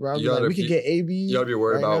coach, bro. I'd be You like, gotta we could be- get AB. you gotta be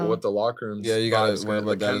worried right about now. what the locker room's Yeah, you gotta vibes worry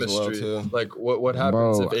gonna- about that as well, too. Like, what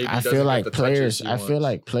happens Bro, if AB I doesn't feel get like the players. touches he I feel wants?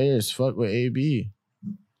 like players fuck with AB.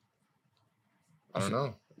 I don't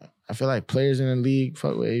know. I feel like players in the league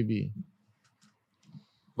fuck with AB.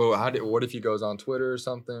 But what if he goes on Twitter or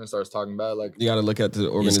something and starts talking about like You got to look at the He's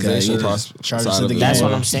organization got- side charges to of the it. That's Yeah.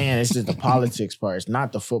 what I'm saying. It's just the politics part. It's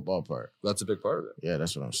not the football part. that's a big part of it? Yeah,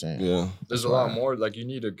 that's what I'm saying. Yeah. There's a lot more. Like you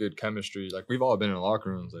need a good chemistry. Like we've all been in locker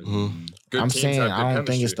rooms. Like Mhm. good I'm teams saying have good I don't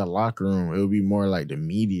think it's chemistry. the locker room. It would be more like the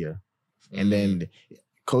media. And then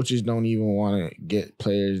coaches don't even want to get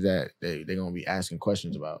players that they're going to be asking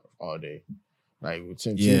questions about all day. Like with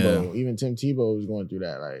Tim Yeah. Tebow, even Tim Tebow was going through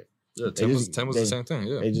that. Like yeah, they Tim was just- the same thing.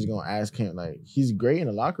 Yeah, they just going to ask him. Like he's great in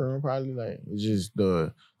the locker room probably. Like it's just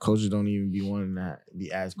the coaches don't even be wanting to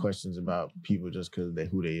be asked questions about people just because they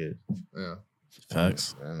who they is. yeah.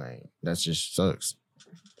 Facts. And like that just sucks.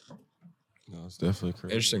 No, it's definitely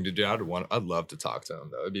crazy. Interesting, dude. I'd love to talk to him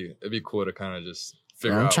though. It'd be cool to kind of just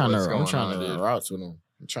figure I'm out trying what's to going I'm trying on, to dude. run routes with him.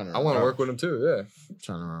 I'm trying to. I want to work with him too. Yeah. I'm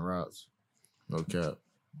trying to run routes. No cap.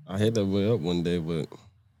 I hit that boy up one day, but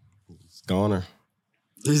it's goner.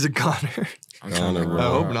 He's a goner. I'm trying to Bro. run I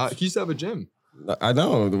hope routes. not. He used to have a gym. I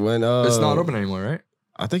know when It's not open anymore, right?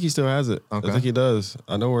 I think he still has it. Okay. I think he does.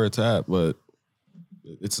 I know where it's at, but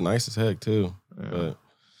it's nice as heck too. Yeah. But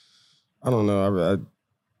I don't know. I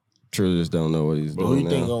truly just don't know what he's But who doing you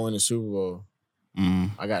think now. gonna win the Super Bowl?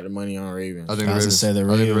 Mm. I got the money on Ravens. I think I the was gonna Ravens. say the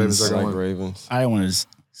I think the Ravens. Ravens are I like going. Ravens. I don't want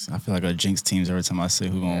to. I feel like I jinx teams every time I say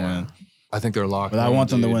who's gonna Yeah. win. I think they're locked. But I in, want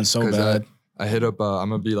them to dude, win so 'cause bad. I hit up. I'm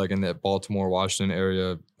gonna be like in the Baltimore, Washington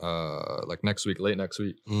area, like next week, late next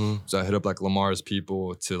week. Mhm. So I hit up like Lamar's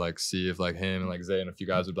people to like see if like him and like Zay and a few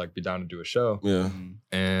guys would like be down to do a show. Yeah.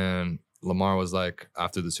 And Lamar was like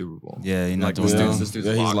after the Super Bowl. Yeah, you're not Like doing this Yeah. dude's, this dude's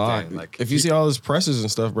Yeah, he's locked locked. in. Like if you see all his presses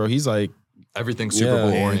and stuff, bro, he's like everything's Super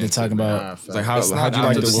Bowl Yeah, oriented. they're talking about It's like, how'd It's you not like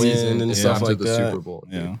down to the win season, and it's stuff down like to the that? Super Bowl.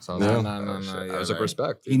 Yeah. Dude. So No, that was yeah, a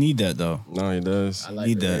respect. you need that though. No, he does. I like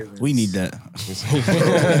Need the that. Ravens. We need that.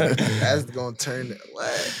 That's gonna turn it.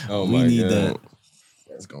 What? Oh We my need God. that.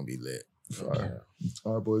 That's gonna be lit.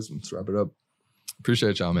 All right, boys, let's wrap it up.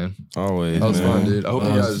 Appreciate y'all, man. Always. That was man. fun, dude. I hope you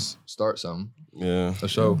That guys start some. Yeah. A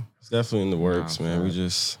show. It's definitely in the works, Nah, man. We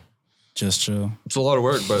facts. Just chill. It's a lot of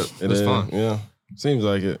work, but it it's is, fun. Yeah. Seems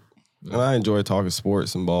like it. And I enjoy talking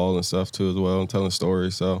sports and ball and stuff too as well and telling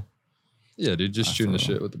stories. So Yeah, dude, just shooting the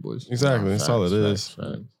shit with the boys. exactly. That's all it is.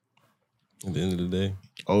 Facts. At the end of the day.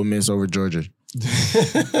 Ole Miss over Georgia.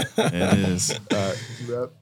 It is. All right, wrap.